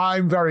 which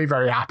I'm very,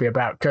 very happy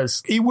about,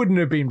 because it wouldn't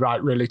have been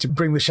right really to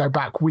bring the show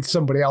back with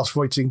somebody else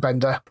voicing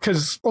Bender,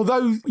 because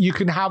although you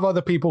can have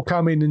other people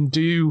come in and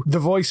do the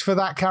voice for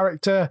that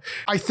character,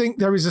 I think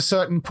there is a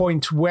certain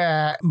point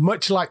where,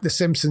 much like The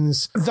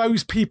Simpsons,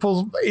 those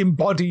people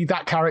embody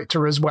that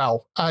character as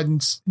well.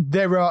 And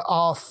there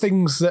are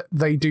things that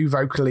they do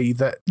vocally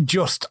that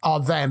just are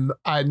them,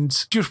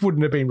 and just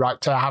wouldn't have been right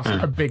to have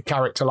a big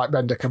character like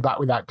Bender come back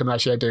without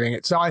DiMaggio doing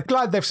it. So I'm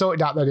glad they've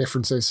sorted out their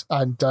differences,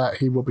 and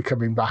he will be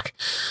coming back.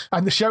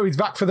 And the show is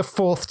back for the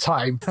 4th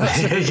time.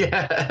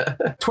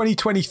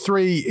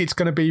 2023, it's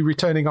going to be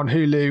returning on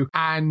Hulu,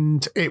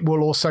 and it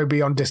will also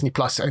be on Disney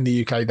Plus in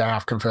the UK. They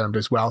have confirmed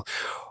as well.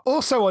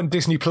 Also on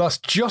Disney Plus,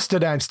 just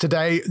announced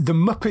today, The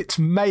Muppets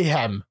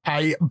Mayhem,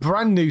 a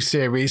brand new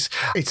series.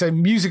 It's a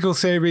musical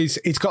series.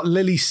 It's got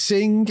Lily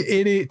Singh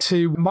in it,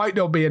 who might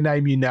not be a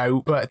name you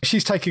know, but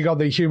she's taking on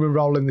the human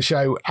role in the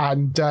show,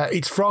 and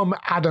it's from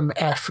Adam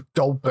F.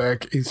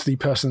 Goldberg, is the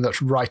person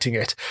that's writing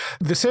it.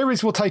 The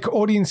series will take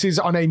audiences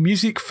on a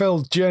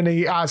music-filled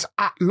journey as,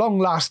 at long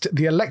last,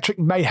 the Electric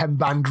Mayhem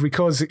Band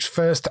records its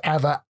first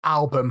ever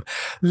album.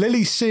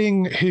 Lily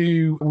Singh,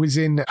 who was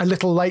in A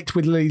Little Late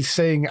with Lily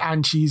Singh,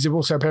 and she's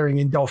also appearing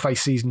in Dollface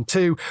Season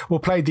 2, will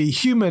play the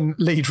human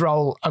lead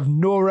role of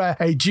Nora,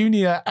 a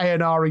junior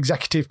A&R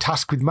executive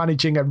tasked with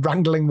managing and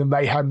wrangling the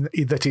mayhem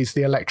that is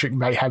the Electric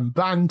Mayhem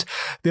Band.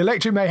 The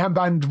Electric Mayhem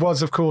Band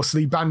was, of course,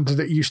 the band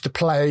that used to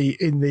play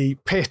in the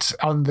pit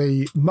on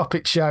the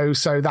Muppet Show.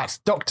 So that's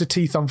Dr.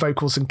 Teeth on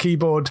vocals and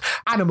keyboard,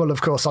 Animal,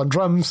 of course, on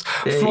drums,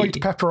 Floyd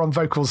Pepper on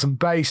vocals and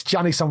bass,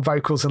 Janice on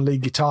vocals and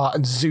lead guitar,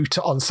 and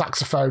Zoot on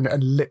saxophone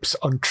and Lips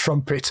on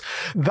trumpet.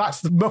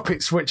 That's the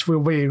Muppets which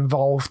will be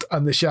involved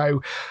on the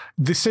show.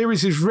 The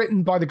series is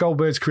written by the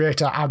Goldbergs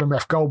creator Adam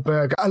F.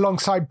 Goldberg,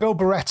 alongside Bill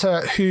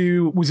Barretta,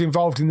 who was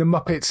involved in the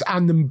Muppets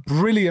and the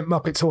brilliant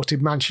Muppets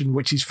Haunted Mansion,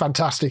 which is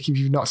fantastic if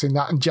you've not seen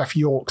that, and Jeff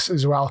Yorks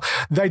as well.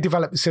 They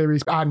developed the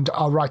series and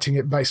are writing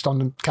it based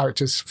on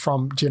characters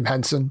from Jim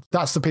Henson.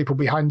 That's the people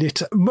behind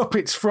it.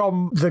 Muppets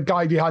from the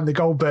guy behind the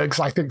Goldbergs,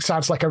 I think,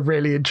 sounds like a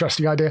really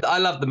interesting idea. I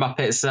love the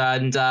Muppets,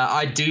 and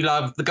I do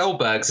love the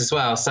Goldbergs as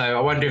well, so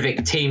I wonder if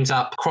it teams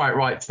up quite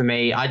right for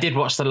me. I did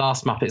watch the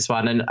last Muppets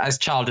one, and as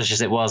childish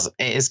as it was,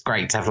 it is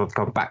great to have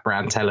a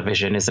background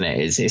television, isn't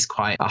it? It's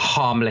quite a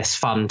harmless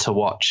fun to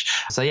watch.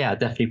 So yeah,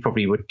 definitely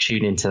probably would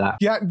tune into that.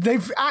 Yeah,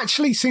 they've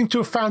actually seemed to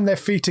have found their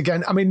feet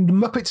again. I mean,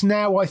 Muppets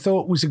Now, I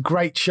thought, was a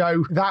great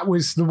show. That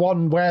was the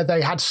one where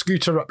they had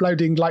Scooter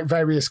uploading like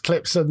various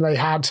clips, and they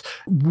had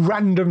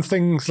random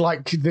things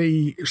like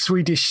the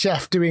Swedish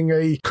chef doing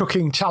a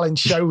cooking challenge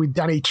show with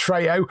Danny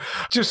Trejo.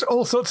 Just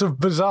all sorts of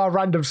bizarre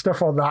random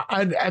stuff on that.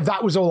 And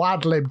that was all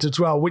ad-libbed as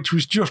well, which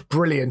was just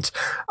brilliant.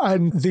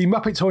 And the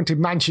Muppets Haunted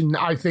Mansion,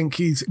 I think,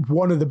 is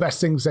one of the best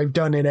things they've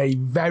done in a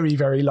very,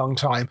 very long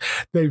time.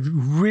 They've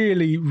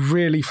really,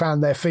 really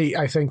found their feet,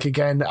 I think,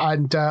 again.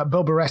 And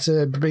Bill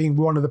Barretta, being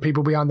one of the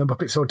people behind the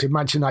Muppets Haunted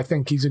Mansion, I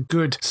think he's a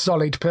good,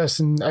 solid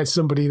person, as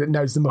somebody that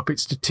knows the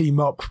Muppets, to team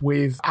up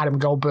with Adam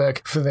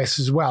Goldberg for this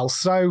as well.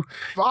 So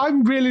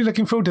I'm really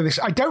looking forward to this.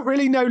 I don't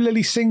really know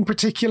Lily Singh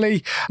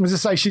particularly. As I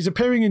say, she's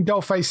appearing in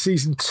Dollface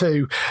Season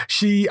 2.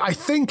 She, I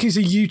think, is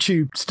a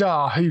YouTube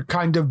star who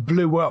kind of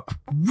blew up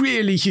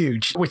really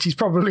huge, which is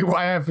probably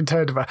why I haven't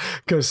heard of her,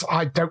 because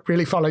I don't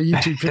really follow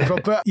YouTube people.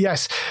 But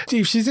yes,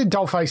 if she's in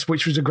Dollface,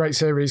 which was a great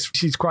series,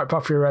 she's quite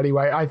popular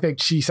anyway. I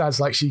think she sounds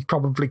like she's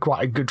probably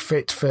quite a good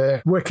fit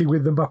for working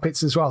with the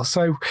Muppets as well.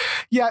 So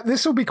yeah,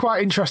 this will be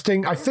quite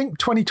interesting. I think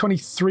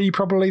 2023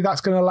 probably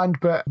that's going to land,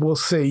 but we'll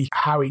see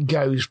how it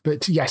goes.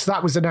 But yes,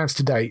 that was announced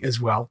today as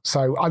well.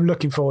 So I'm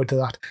looking forward to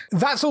that.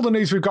 That's all the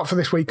news we've got for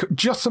this week.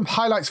 Just some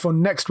highlights for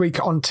next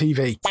week on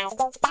TV.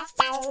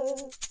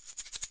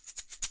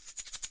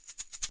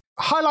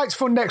 highlights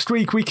for next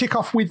week, we kick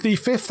off with the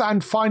 5th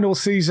and final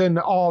season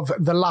of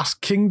The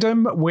Last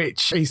Kingdom,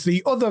 which is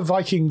the other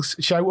Vikings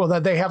show, although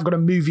they have got a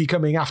movie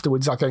coming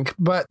afterwards, I think.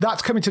 But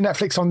that's coming to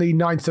Netflix on the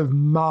 9th of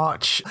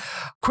March.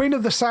 Queen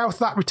of the South,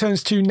 that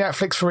returns to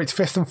Netflix for its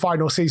 5th and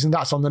final season.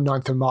 That's on the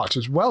 9th of March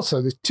as well. So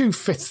there's 2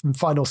 5th and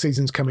final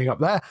seasons coming up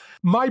there.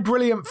 My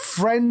Brilliant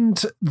Friend,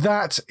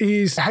 that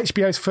is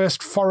HBO's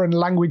first foreign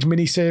language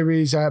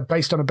miniseries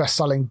based on a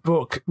best-selling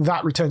book.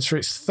 That returns for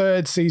its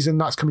 3rd season.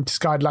 That's coming to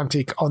Sky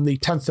Atlantic on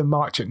the 10th of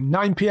March at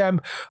 9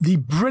 p.m. The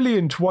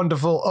brilliant,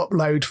 wonderful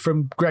Upload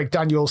from Greg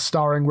Daniels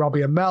starring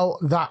Robbie Amell,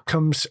 that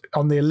comes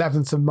on the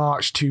 11th of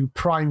March to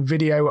Prime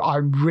Video.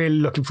 I'm really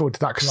looking forward to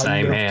that because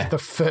I loved the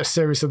first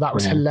series of that.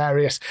 Was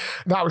hilarious.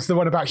 That was the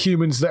one about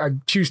humans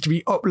that choose to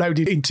be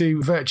uploaded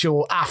into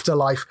virtual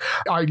afterlife.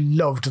 I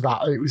loved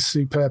that. It was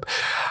superb.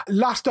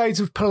 Last Days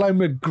of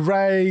Paloma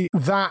Gray,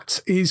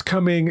 that is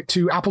coming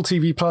to Apple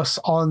TV Plus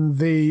on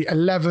the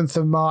 11th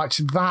of March.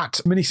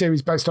 That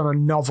miniseries based on a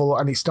novel,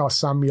 and it stars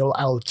Samuel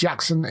L.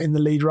 Jackson in the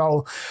lead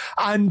role.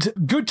 And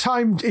good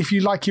time if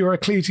you like your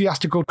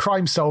ecclesiastical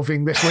crime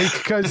solving this week,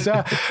 because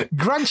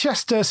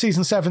Grantchester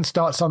season 7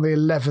 starts on the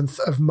 11th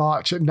of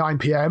March at 9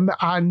 p.m.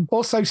 And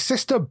also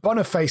Sister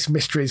Boniface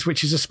Mysteries,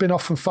 which is a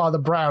spin-off from Father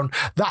Brown,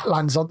 that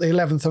lands on the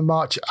 11th of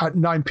March at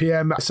 9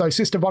 p.m. So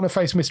Sister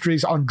Boniface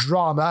Mysteries on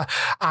Drama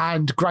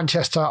and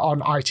Grantchester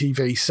on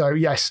ITV. So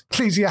yes,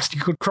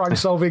 ecclesiastical crime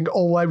solving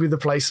all over the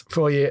place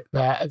for you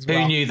there as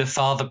well. Who knew the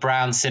Father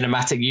Brown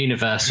cinematic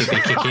universe would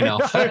be kicking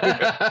off?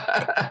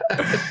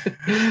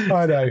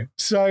 I know.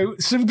 So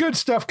some good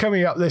stuff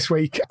coming up this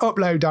week.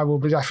 Upload, I will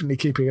be definitely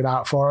keeping an eye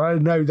out for. I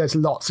know there's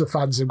lots of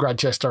fans of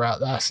Grantchester out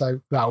there,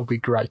 so that will be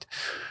great.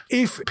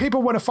 If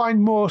people want to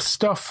find more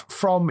stuff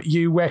from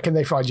you, where can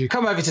they find you?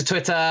 Come over to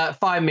Twitter,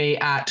 find me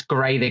at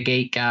Gray the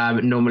Geek,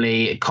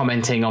 normally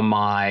commenting on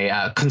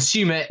my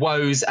consumer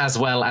woes as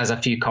well as a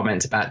few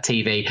comments about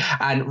TV.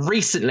 And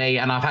recently,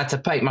 and I've had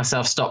to make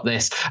myself stop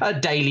this,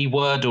 daily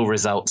Wordle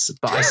results,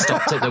 but I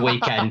stopped at the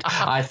weekend.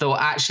 I thought,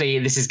 actually,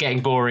 this is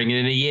getting boring. And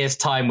in a year's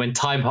time, when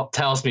Time Hop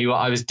tells me what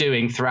I was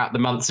doing throughout the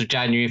months of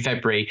January and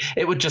February,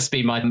 it would just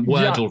be my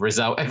Wordle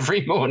result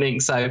every morning.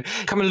 So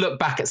come and look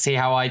back and see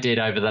how I did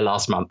over the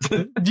last month.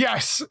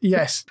 Yes.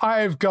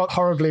 I've got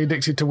horribly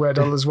addicted to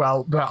Wordle as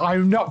well, but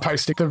I'm not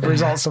posting the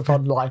results up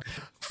online.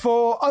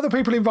 For other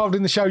people involved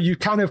in the show, you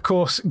can, of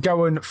course,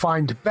 go and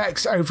find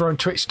Bex over on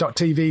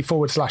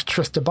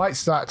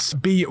twitch.tv/TristaBytes. That's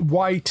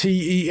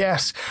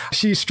BYTES.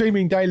 She's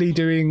streaming daily,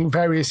 doing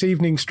various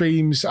evening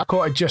streams. I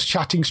caught a Just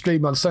Chatting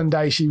stream on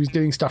Sunday. She was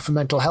doing stuff for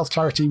mental health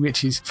charity,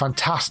 which is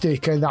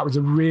fantastic. And that was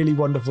a really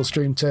wonderful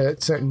stream to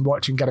sit and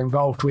watch and get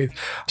involved with.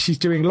 She's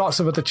doing lots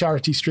of other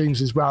charity streams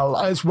as well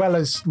as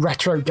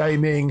retro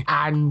gaming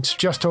and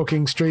Just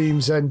Talking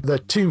streams and the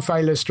Tomb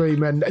Failure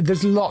stream. And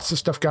there's lots of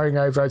stuff going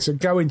over. So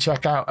go and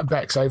check out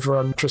Bex over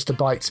on Trista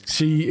Bytes.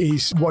 She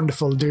is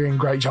wonderful, doing a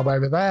great job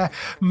over there.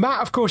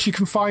 Matt, of course, you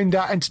can find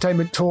at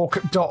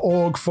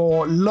entertainmenttalk.org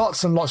for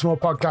lots and lots more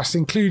podcasts,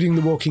 including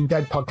the Walking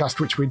Dead podcast,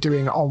 which we're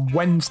doing on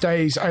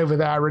Wednesdays over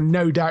there. And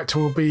no doubt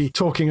we'll be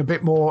talking a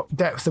bit more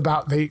depth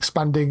about the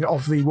expanding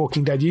of the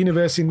Walking Dead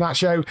universe in that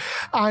show.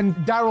 And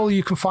Daryl,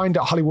 you can find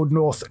at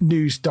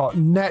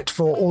HollywoodNorthNews.net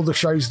for all the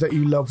shows that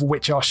you love,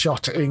 which are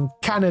shot in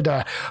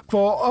Canada.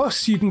 For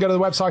us, you can go to the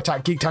website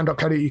at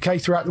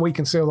geektown.co.uk throughout the week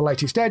and see all the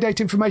latest air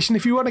date information.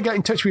 If you want to get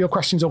in touch with your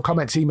questions or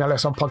comments, email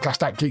us on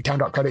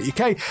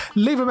podcast@geektown.co.uk.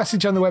 Leave a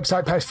message on the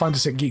website post. Find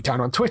us at Geektown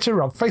on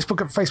Twitter, on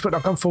Facebook at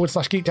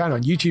facebook.com/Geektown,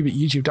 on YouTube at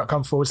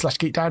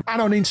youtube.com/Geektown,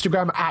 and on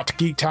Instagram at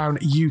Geektown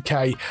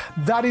UK.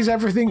 That is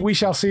everything. We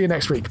shall see you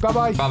next week.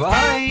 Bye-bye.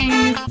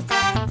 Bye-bye.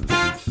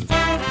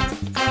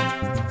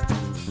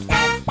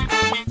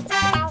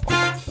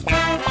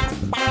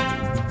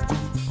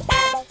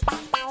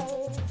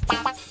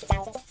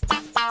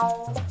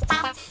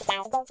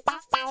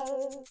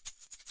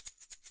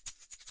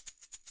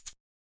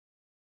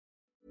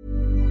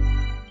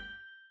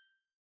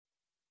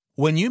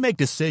 When you make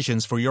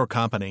decisions for your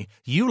company,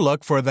 you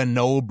look for the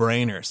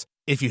no-brainers.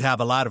 If you have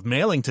a lot of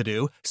mailing to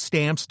do,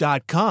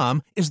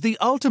 Stamps.com is the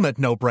ultimate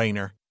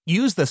no-brainer.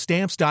 Use the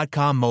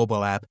Stamps.com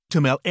mobile app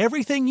to mail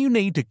everything you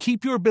need to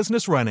keep your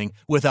business running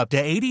with up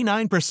to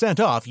 89%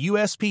 off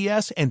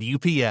USPS and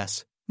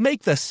UPS.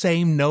 Make the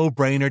same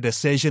no-brainer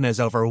decision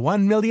as over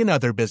 1 million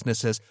other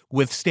businesses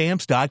with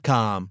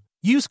Stamps.com.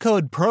 Use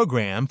code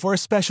PROGRAM for a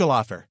special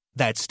offer.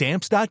 That's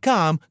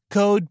Stamps.com,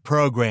 code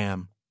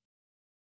PROGRAM.